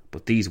 guns,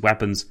 but these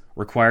weapons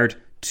required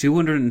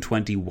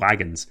 220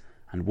 wagons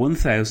and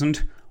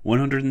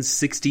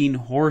 1,116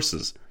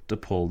 horses to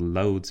pull the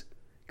loads.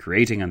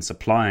 Creating and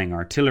supplying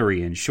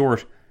artillery, in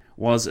short,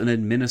 was an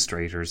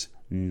administrator's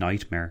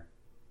nightmare.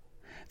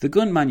 The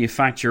gun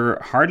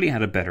manufacturer hardly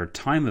had a better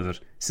time of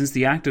it, since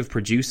the act of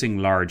producing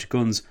large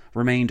guns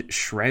remained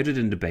shrouded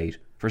in debate,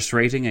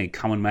 frustrating a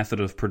common method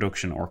of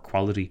production or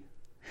quality.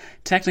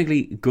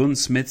 Technically,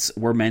 gunsmiths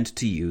were meant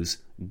to use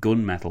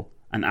gunmetal,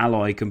 an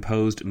alloy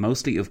composed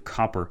mostly of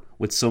copper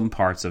with some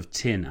parts of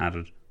tin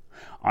added.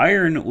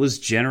 Iron was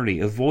generally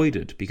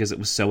avoided because it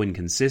was so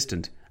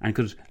inconsistent and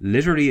could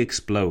literally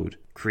explode,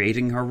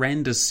 creating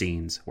horrendous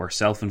scenes where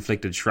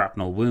self-inflicted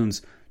shrapnel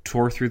wounds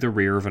tore through the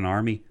rear of an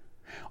army.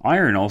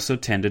 Iron also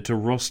tended to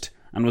rust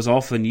and was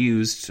often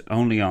used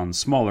only on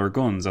smaller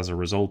guns as a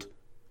result.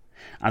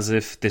 As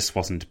if this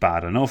wasn't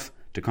bad enough,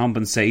 to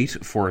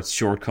compensate for its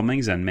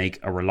shortcomings and make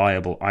a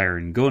reliable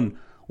iron gun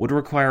would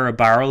require a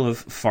barrel of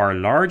far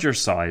larger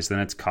size than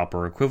its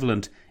copper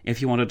equivalent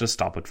if you wanted to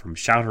stop it from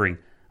shattering,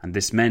 and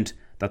this meant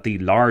that the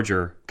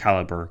larger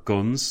caliber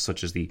guns,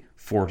 such as the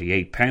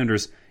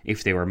 48-pounders,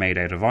 if they were made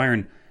out of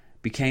iron,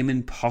 became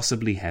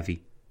impossibly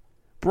heavy.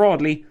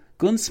 Broadly,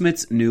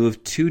 gunsmiths knew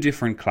of two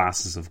different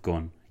classes of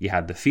gun. You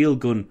had the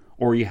field gun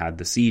or you had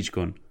the siege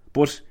gun.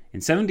 But in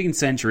 17th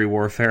century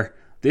warfare,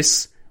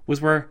 this was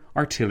where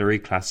artillery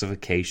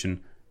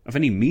classification of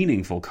any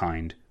meaningful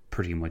kind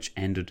pretty much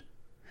ended.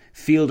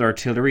 Field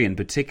artillery in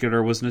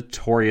particular was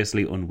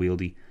notoriously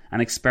unwieldy,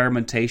 and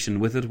experimentation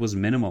with it was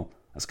minimal,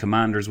 as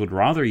commanders would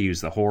rather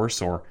use the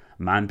horse or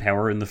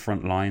manpower in the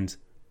front lines.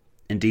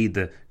 Indeed,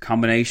 the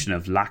combination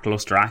of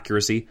lackluster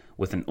accuracy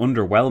with an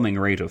underwhelming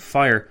rate of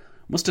fire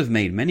must have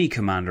made many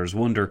commanders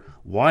wonder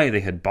why they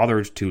had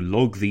bothered to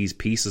lug these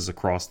pieces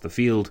across the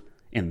field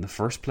in the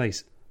first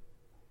place.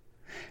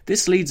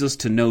 This leads us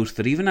to note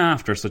that even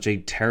after such a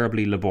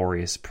terribly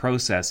laborious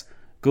process,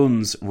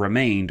 guns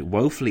remained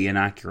woefully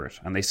inaccurate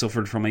and they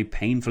suffered from a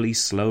painfully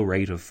slow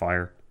rate of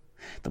fire.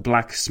 The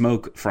black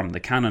smoke from the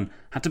cannon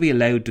had to be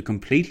allowed to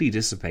completely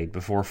dissipate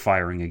before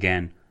firing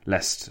again,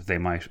 lest they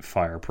might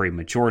fire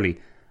prematurely,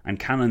 and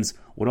cannons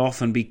would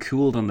often be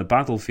cooled on the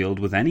battlefield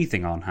with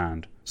anything on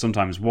hand,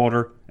 sometimes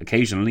water,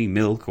 occasionally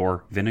milk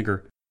or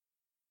vinegar.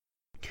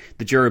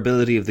 The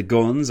durability of the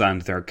guns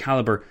and their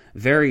calibre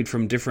varied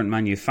from different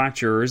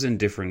manufacturers in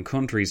different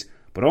countries,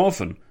 but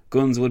often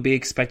guns would be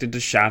expected to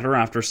shatter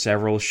after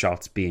several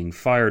shots being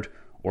fired,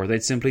 or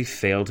they'd simply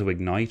fail to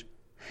ignite.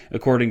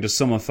 According to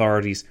some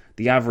authorities,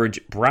 the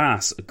average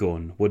brass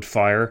gun would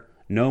fire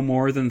no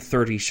more than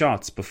 30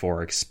 shots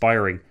before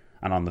expiring,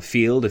 and on the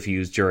field, if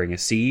used during a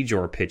siege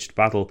or pitched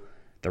battle,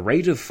 the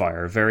rate of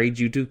fire varied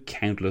due to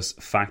countless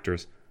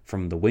factors,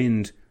 from the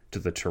wind to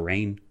the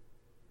terrain.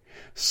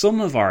 Some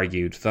have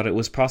argued that it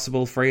was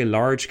possible for a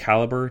large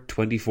calibre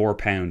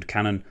 24-pound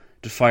cannon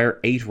to fire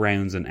 8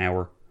 rounds an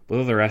hour, but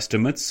other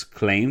estimates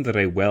claim that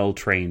a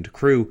well-trained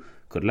crew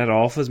could let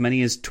off as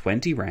many as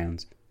 20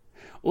 rounds.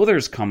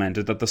 Others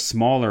commented that the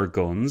smaller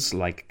guns,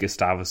 like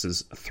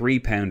Gustavus's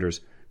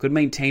 3-pounders, could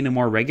maintain a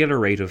more regular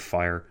rate of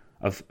fire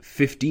of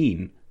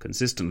 15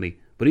 consistently,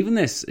 but even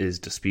this is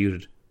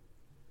disputed.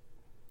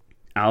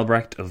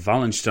 Albrecht of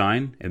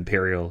Wallenstein,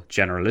 imperial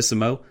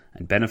generalissimo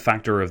and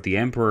benefactor of the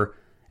emperor,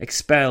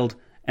 expelled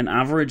an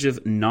average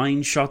of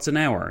 9 shots an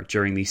hour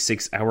during the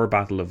 6-hour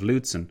Battle of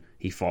Lutzen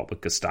he fought with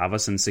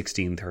Gustavus in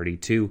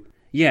 1632.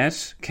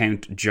 Yet,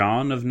 Count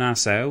John of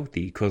Nassau,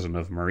 the cousin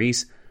of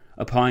Maurice,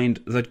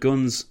 opined that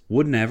guns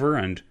would never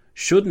and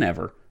should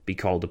never be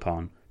called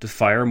upon to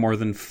fire more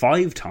than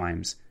 5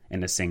 times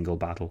in a single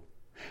battle.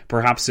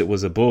 Perhaps it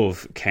was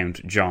above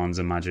Count John's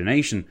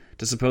imagination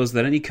to suppose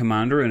that any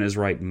commander in his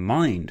right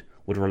mind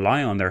would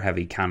rely on their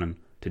heavy cannon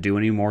to do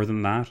any more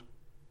than that.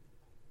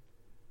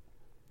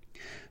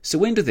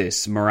 So into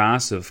this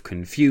morass of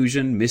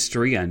confusion,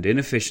 mystery and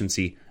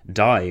inefficiency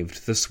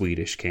dived the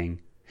Swedish king.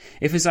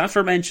 If his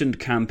aforementioned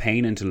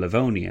campaign into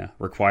Livonia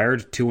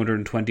required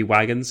 220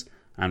 wagons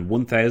and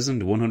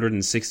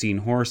 1,116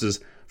 horses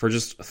for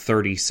just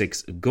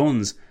 36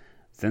 guns,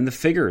 then the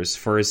figures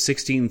for his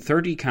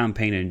 1630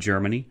 campaign in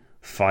Germany,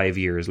 5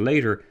 years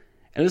later,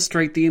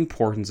 illustrate the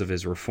importance of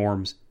his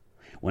reforms.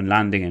 When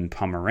landing in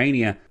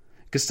Pomerania,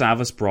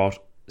 Gustavus brought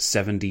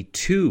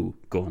 72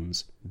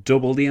 guns,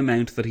 double the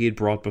amount that he had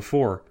brought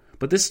before,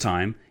 but this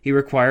time he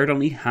required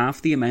only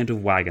half the amount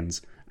of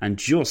wagons and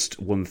just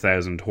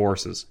 1,000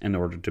 horses in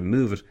order to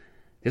move it.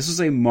 This was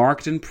a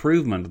marked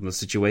improvement in the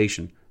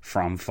situation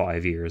from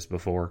 5 years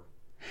before.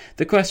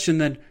 The question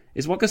then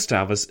is what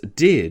Gustavus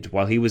did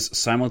while he was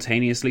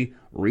simultaneously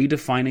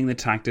redefining the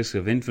tactics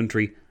of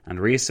infantry and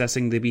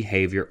reassessing the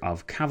behaviour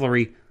of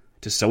cavalry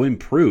to so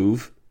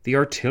improve the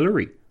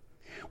artillery.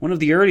 One of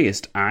the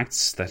earliest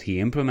acts that he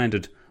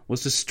implemented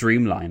was to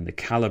streamline the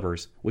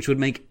calibers, which would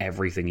make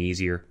everything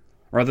easier.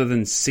 Rather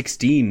than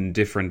 16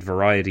 different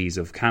varieties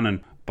of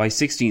cannon, by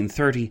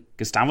 1630,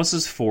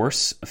 Gustavus's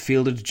force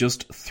fielded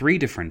just 3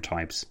 different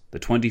types, the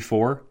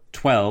 24,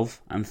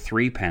 12 and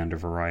 3-pounder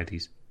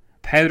varieties.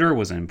 Powder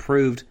was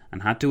improved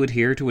and had to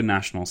adhere to a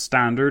national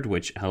standard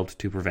which helped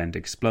to prevent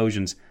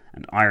explosions,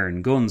 and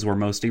iron guns were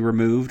mostly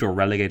removed or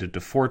relegated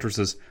to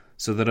fortresses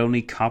so that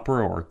only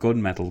copper or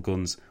gunmetal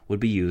guns would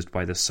be used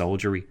by the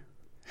soldiery.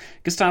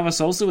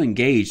 Gustavus also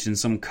engaged in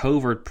some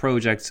covert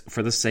projects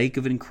for the sake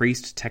of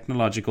increased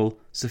technological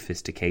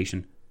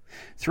sophistication.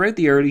 Throughout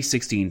the early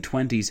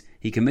 1620s,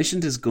 he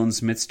commissioned his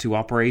gunsmiths to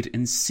operate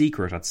in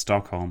secret at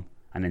Stockholm,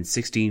 and in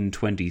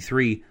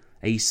 1623,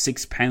 a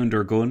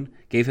 6-pounder gun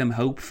gave him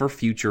hope for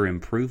future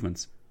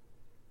improvements.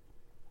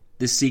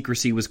 This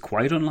secrecy was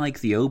quite unlike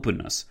the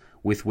openness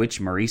with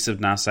which Maurice of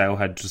Nassau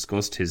had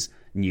discussed his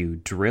new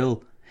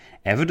drill.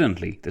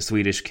 Evidently, the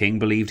Swedish king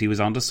believed he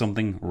was onto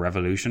something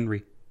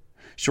revolutionary.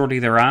 Shortly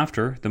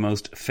thereafter, the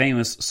most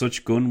famous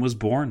such gun was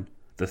born,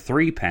 the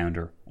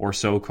 3-pounder, or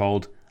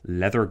so-called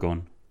leather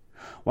gun.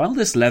 While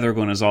this leather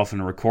gun is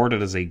often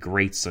recorded as a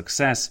great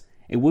success,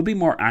 it would be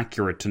more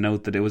accurate to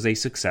note that it was a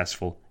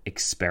successful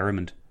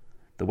experiment.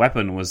 The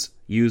weapon was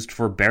used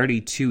for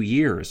barely 2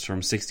 years, from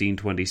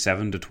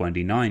 1627 to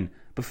 29,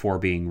 before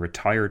being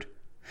retired.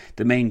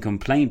 The main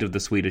complaint of the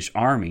Swedish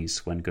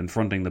armies when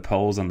confronting the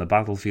Poles on the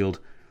battlefield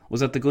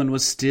was that the gun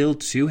was still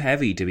too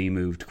heavy to be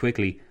moved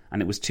quickly,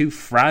 and it was too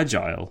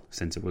fragile,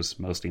 since it was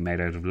mostly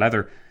made out of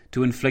leather,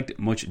 to inflict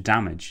much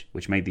damage,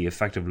 which made the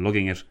effect of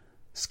lugging it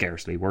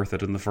scarcely worth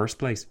it in the first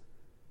place.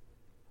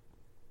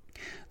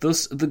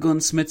 Thus, the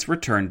gunsmiths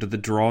returned to the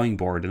drawing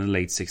board in the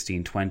late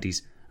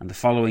 1620s, and the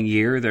following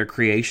year their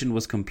creation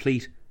was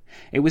complete.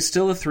 It was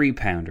still a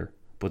 3-pounder,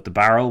 but the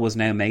barrel was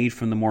now made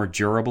from the more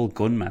durable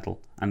gunmetal,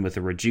 and with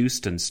a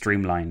reduced and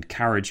streamlined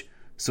carriage,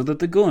 so that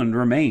the gun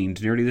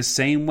remained nearly the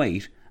same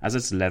weight as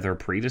its leather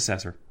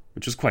predecessor,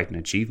 which was quite an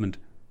achievement.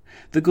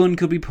 The gun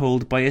could be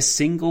pulled by a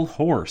single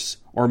horse,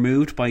 or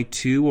moved by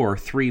 2 or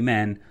 3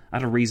 men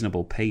at a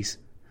reasonable pace,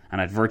 and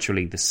at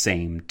virtually the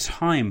same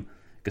time,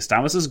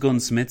 Gustavus's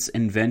gunsmiths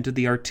invented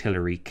the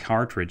artillery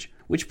cartridge,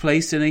 which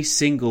placed in a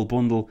single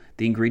bundle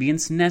the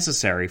ingredients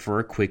necessary for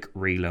a quick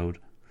reload.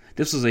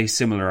 This was a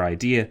similar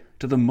idea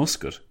to the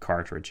musket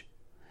cartridge.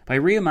 By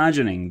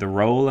reimagining the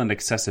role and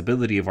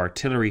accessibility of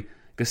artillery,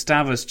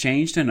 Gustavus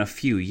changed in a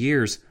few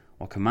years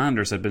what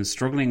commanders had been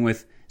struggling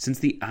with since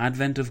the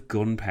advent of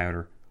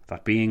gunpowder,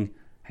 that being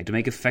how to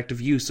make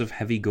effective use of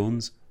heavy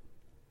guns.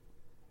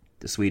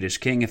 The Swedish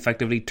king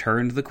effectively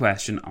turned the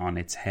question on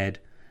its head.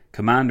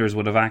 Commanders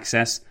would have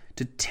access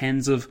to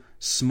tens of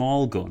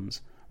small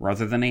guns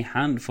rather than a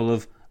handful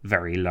of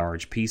very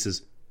large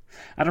pieces.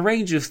 At a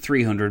range of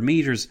 300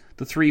 metres,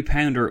 the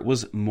 3-pounder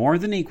was more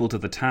than equal to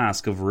the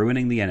task of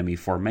ruining the enemy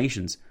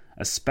formations,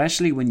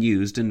 especially when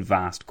used in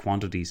vast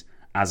quantities,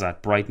 as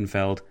at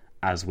Breitenfeld,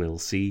 as we'll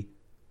see.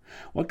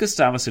 What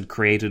Gustavus had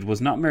created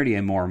was not merely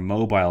a more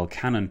mobile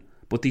cannon,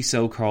 but the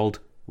so-called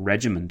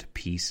regiment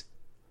piece.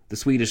 The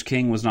Swedish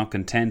king was not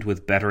content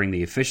with bettering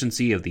the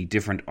efficiency of the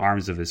different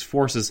arms of his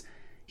forces.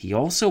 He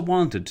also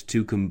wanted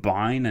to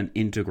combine and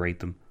integrate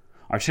them.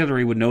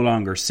 Artillery would no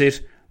longer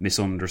sit,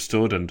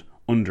 misunderstood and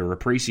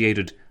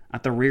underappreciated,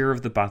 at the rear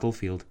of the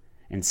battlefield.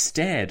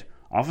 Instead,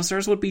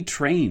 officers would be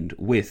trained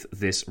with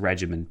this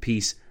regiment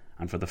piece,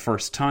 and for the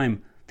first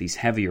time, these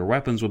heavier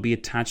weapons would be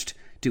attached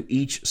to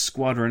each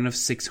squadron of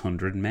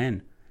 600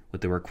 men,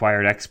 with the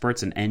required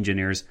experts and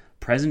engineers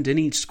present in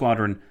each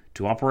squadron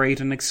to operate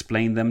and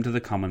explain them to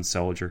the common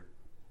soldier.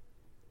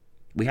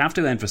 We have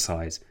to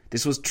emphasise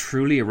this was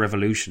truly a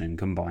revolution in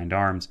combined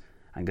arms,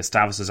 and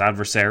Gustavus's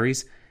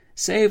adversaries,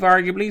 save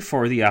arguably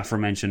for the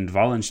aforementioned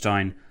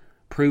Wallenstein,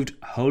 proved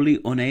wholly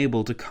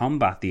unable to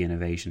combat the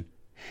innovation.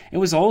 It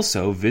was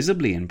also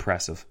visibly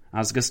impressive,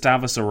 as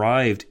Gustavus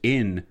arrived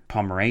in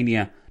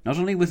Pomerania not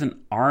only with an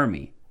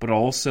army, but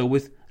also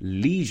with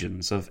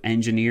legions of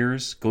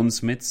engineers,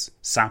 gunsmiths,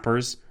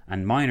 sappers,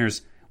 and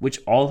miners, which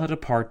all had a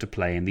part to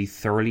play in the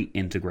thoroughly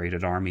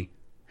integrated army.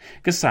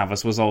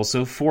 Gustavus was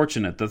also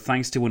fortunate that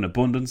thanks to an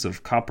abundance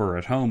of copper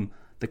at home,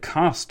 the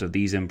cost of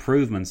these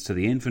improvements to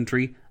the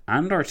infantry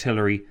and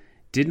artillery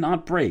did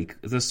not break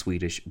the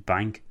Swedish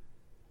bank.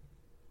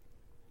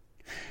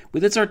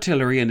 With its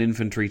artillery and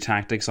infantry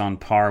tactics on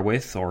par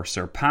with or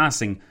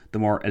surpassing the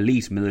more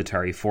elite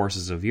military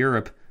forces of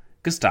Europe,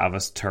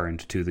 Gustavus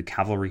turned to the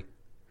cavalry.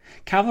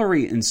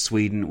 Cavalry in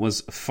Sweden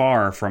was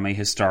far from a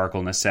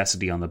historical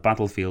necessity on the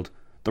battlefield.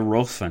 The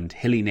rough and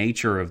hilly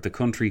nature of the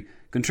country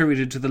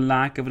contributed to the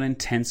lack of an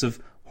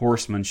intensive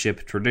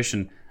horsemanship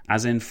tradition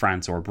as in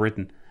France or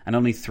Britain, and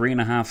only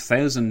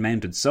 3,500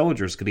 mounted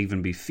soldiers could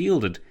even be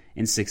fielded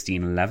in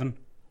 1611.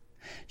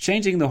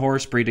 Changing the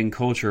horse-breeding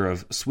culture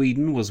of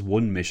Sweden was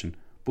one mission,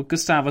 but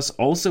Gustavus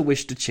also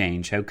wished to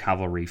change how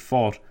cavalry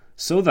fought,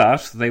 so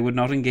that they would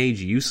not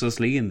engage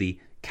uselessly in the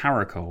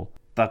caracole,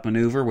 that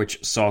manoeuvre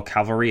which saw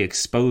cavalry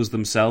expose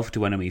themselves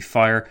to enemy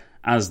fire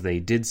as they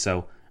did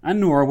so, and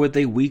nor would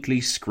they weakly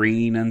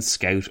screen and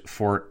scout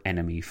for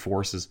enemy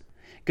forces.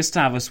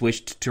 Gustavus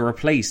wished to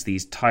replace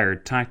these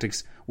tired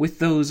tactics with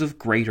those of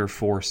greater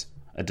force,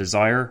 a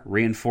desire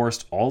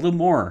reinforced all the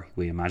more,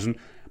 we imagine,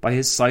 by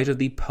his sight of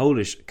the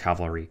Polish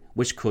cavalry,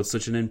 which cut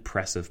such an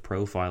impressive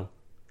profile.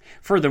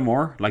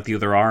 Furthermore, like the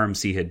other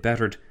arms he had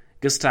bettered,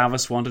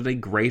 Gustavus wanted a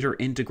greater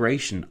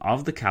integration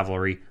of the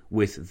cavalry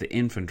with the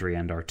infantry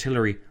and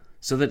artillery,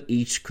 so that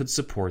each could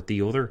support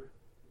the other.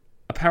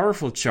 A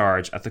powerful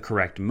charge at the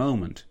correct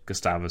moment,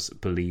 Gustavus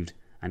believed,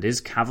 and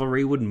his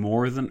cavalry would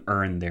more than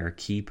earn their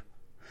keep.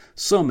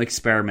 Some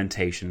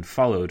experimentation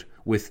followed,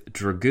 with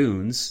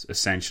dragoons,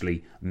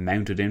 essentially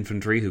mounted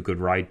infantry who could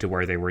ride to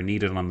where they were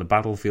needed on the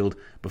battlefield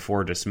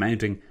before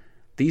dismounting.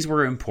 These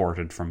were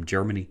imported from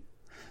Germany.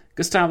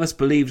 Gustavus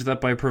believed that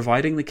by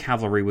providing the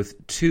cavalry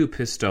with 2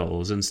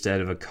 pistols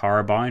instead of a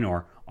carbine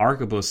or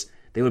arquebus,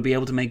 they would be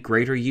able to make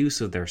greater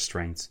use of their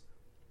strengths.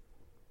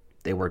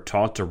 They were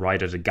taught to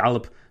ride at a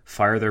gallop,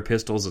 fire their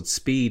pistols at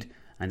speed,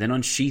 and then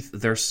unsheath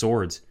their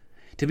swords.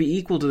 To be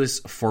equal to this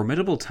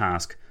formidable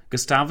task,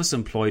 Gustavus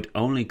employed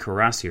only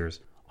cuirassiers,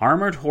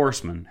 armoured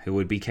horsemen who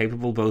would be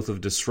capable both of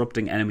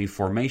disrupting enemy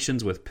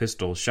formations with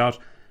pistol shot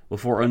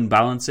before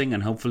unbalancing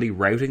and hopefully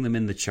routing them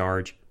in the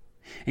charge.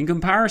 In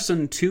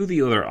comparison to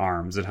the other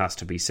arms, it has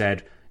to be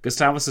said,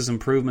 Gustavus's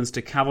improvements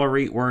to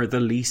cavalry were the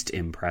least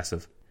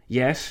impressive.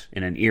 Yet,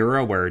 in an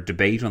era where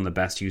debate on the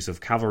best use of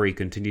cavalry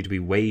continued to be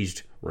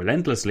waged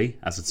relentlessly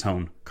as its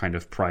own kind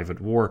of private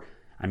war,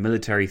 and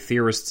military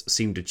theorists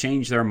seemed to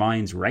change their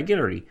minds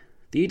regularly,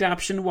 the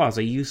adaptation was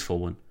a useful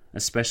one,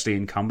 especially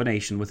in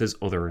combination with his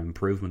other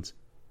improvements.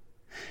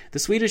 The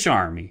Swedish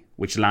army,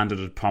 which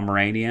landed at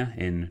Pomerania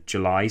in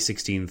July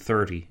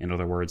 1630, in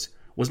other words,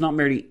 was not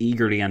merely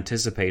eagerly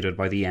anticipated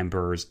by the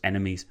emperor's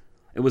enemies.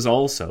 It was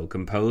also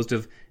composed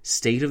of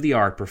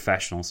state-of-the-art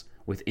professionals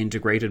with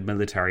integrated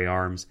military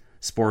arms,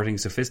 sporting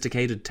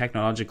sophisticated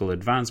technological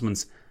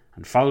advancements,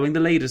 and following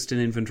the latest in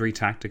infantry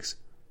tactics.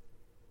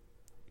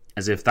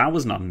 As if that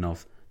was not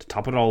enough, to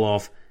top it all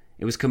off,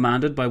 it was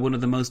commanded by one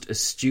of the most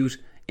astute,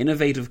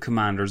 innovative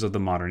commanders of the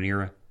modern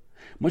era.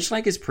 Much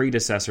like his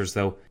predecessors,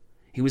 though,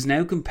 he was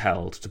now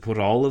compelled to put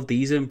all of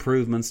these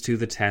improvements to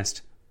the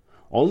test.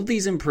 All of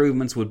these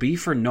improvements would be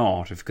for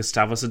naught if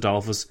Gustavus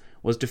Adolphus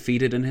was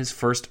defeated in his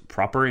first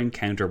proper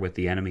encounter with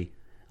the enemy,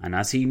 and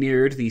as he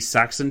neared the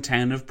Saxon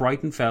town of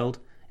Breitenfeld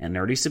in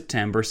early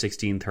September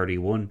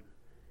 1631,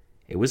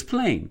 it was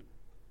plain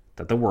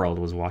that the world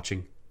was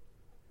watching.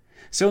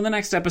 So in the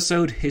next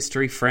episode,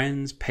 history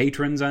friends,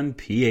 patrons and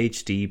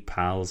PhD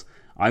pals,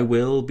 I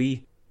will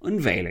be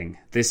unveiling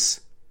this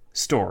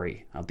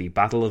story of the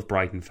Battle of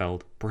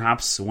Breitenfeld,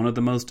 perhaps one of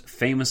the most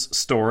famous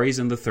stories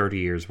in the 30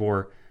 Years'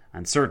 War,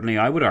 and certainly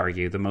I would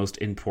argue the most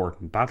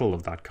important battle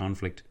of that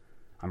conflict.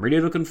 I'm really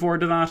looking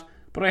forward to that,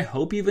 but I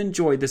hope you've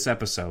enjoyed this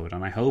episode,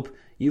 and I hope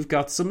you've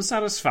got some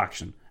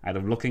satisfaction out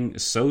of looking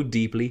so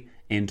deeply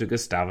into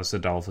Gustavus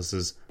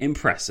Adolphus's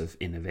impressive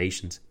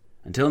innovations.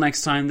 Until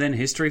next time then,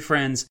 history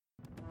friends,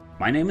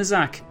 my name is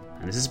Zach,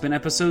 and this has been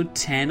episode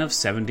 10 of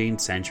 17th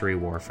Century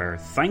Warfare.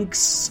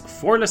 Thanks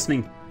for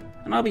listening,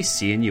 and I'll be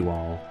seeing you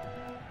all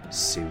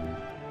soon.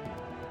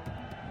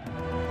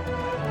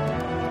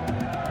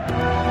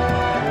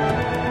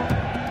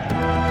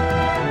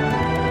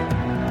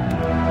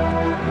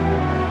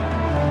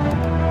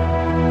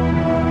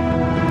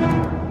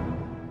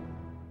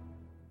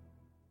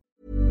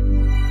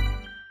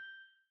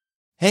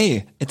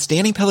 Hey, it's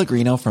Danny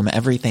Pellegrino from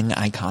Everything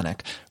Iconic.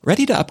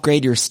 Ready to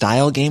upgrade your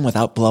style game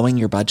without blowing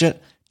your budget?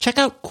 Check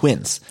out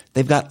Quince.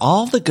 They've got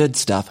all the good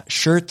stuff,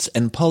 shirts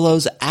and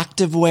polos,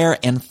 activewear,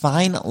 and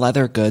fine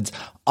leather goods,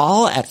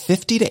 all at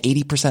 50 to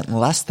 80%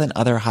 less than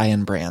other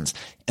high-end brands.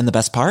 And the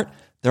best part?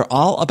 They're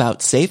all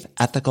about safe,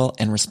 ethical,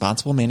 and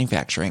responsible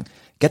manufacturing.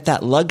 Get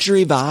that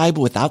luxury vibe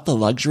without the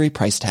luxury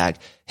price tag.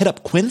 Hit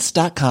up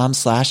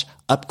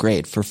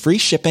quince.com/upgrade for free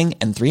shipping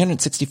and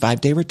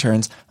 365-day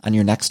returns on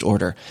your next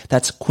order.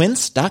 That's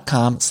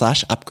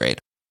quince.com/upgrade.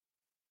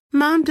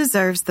 Mom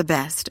deserves the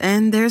best,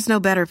 and there's no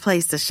better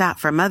place to shop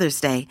for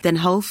Mother's Day than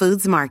Whole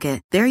Foods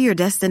Market. They're your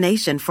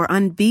destination for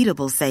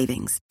unbeatable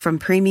savings, from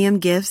premium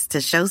gifts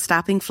to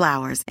show-stopping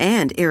flowers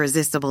and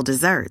irresistible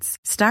desserts.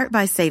 Start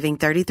by saving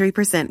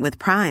 33% with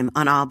Prime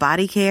on all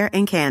body care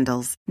and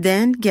candles.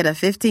 Then get a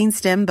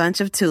 15-stem bunch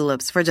of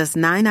tulips for just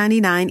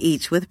 $9.99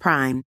 each with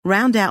Prime.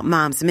 Round out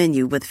Mom's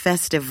menu with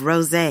festive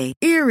rosé,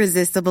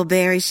 irresistible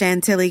berry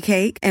chantilly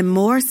cake, and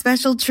more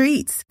special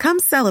treats. Come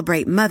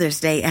celebrate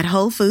Mother's Day at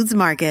Whole Foods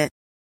Market.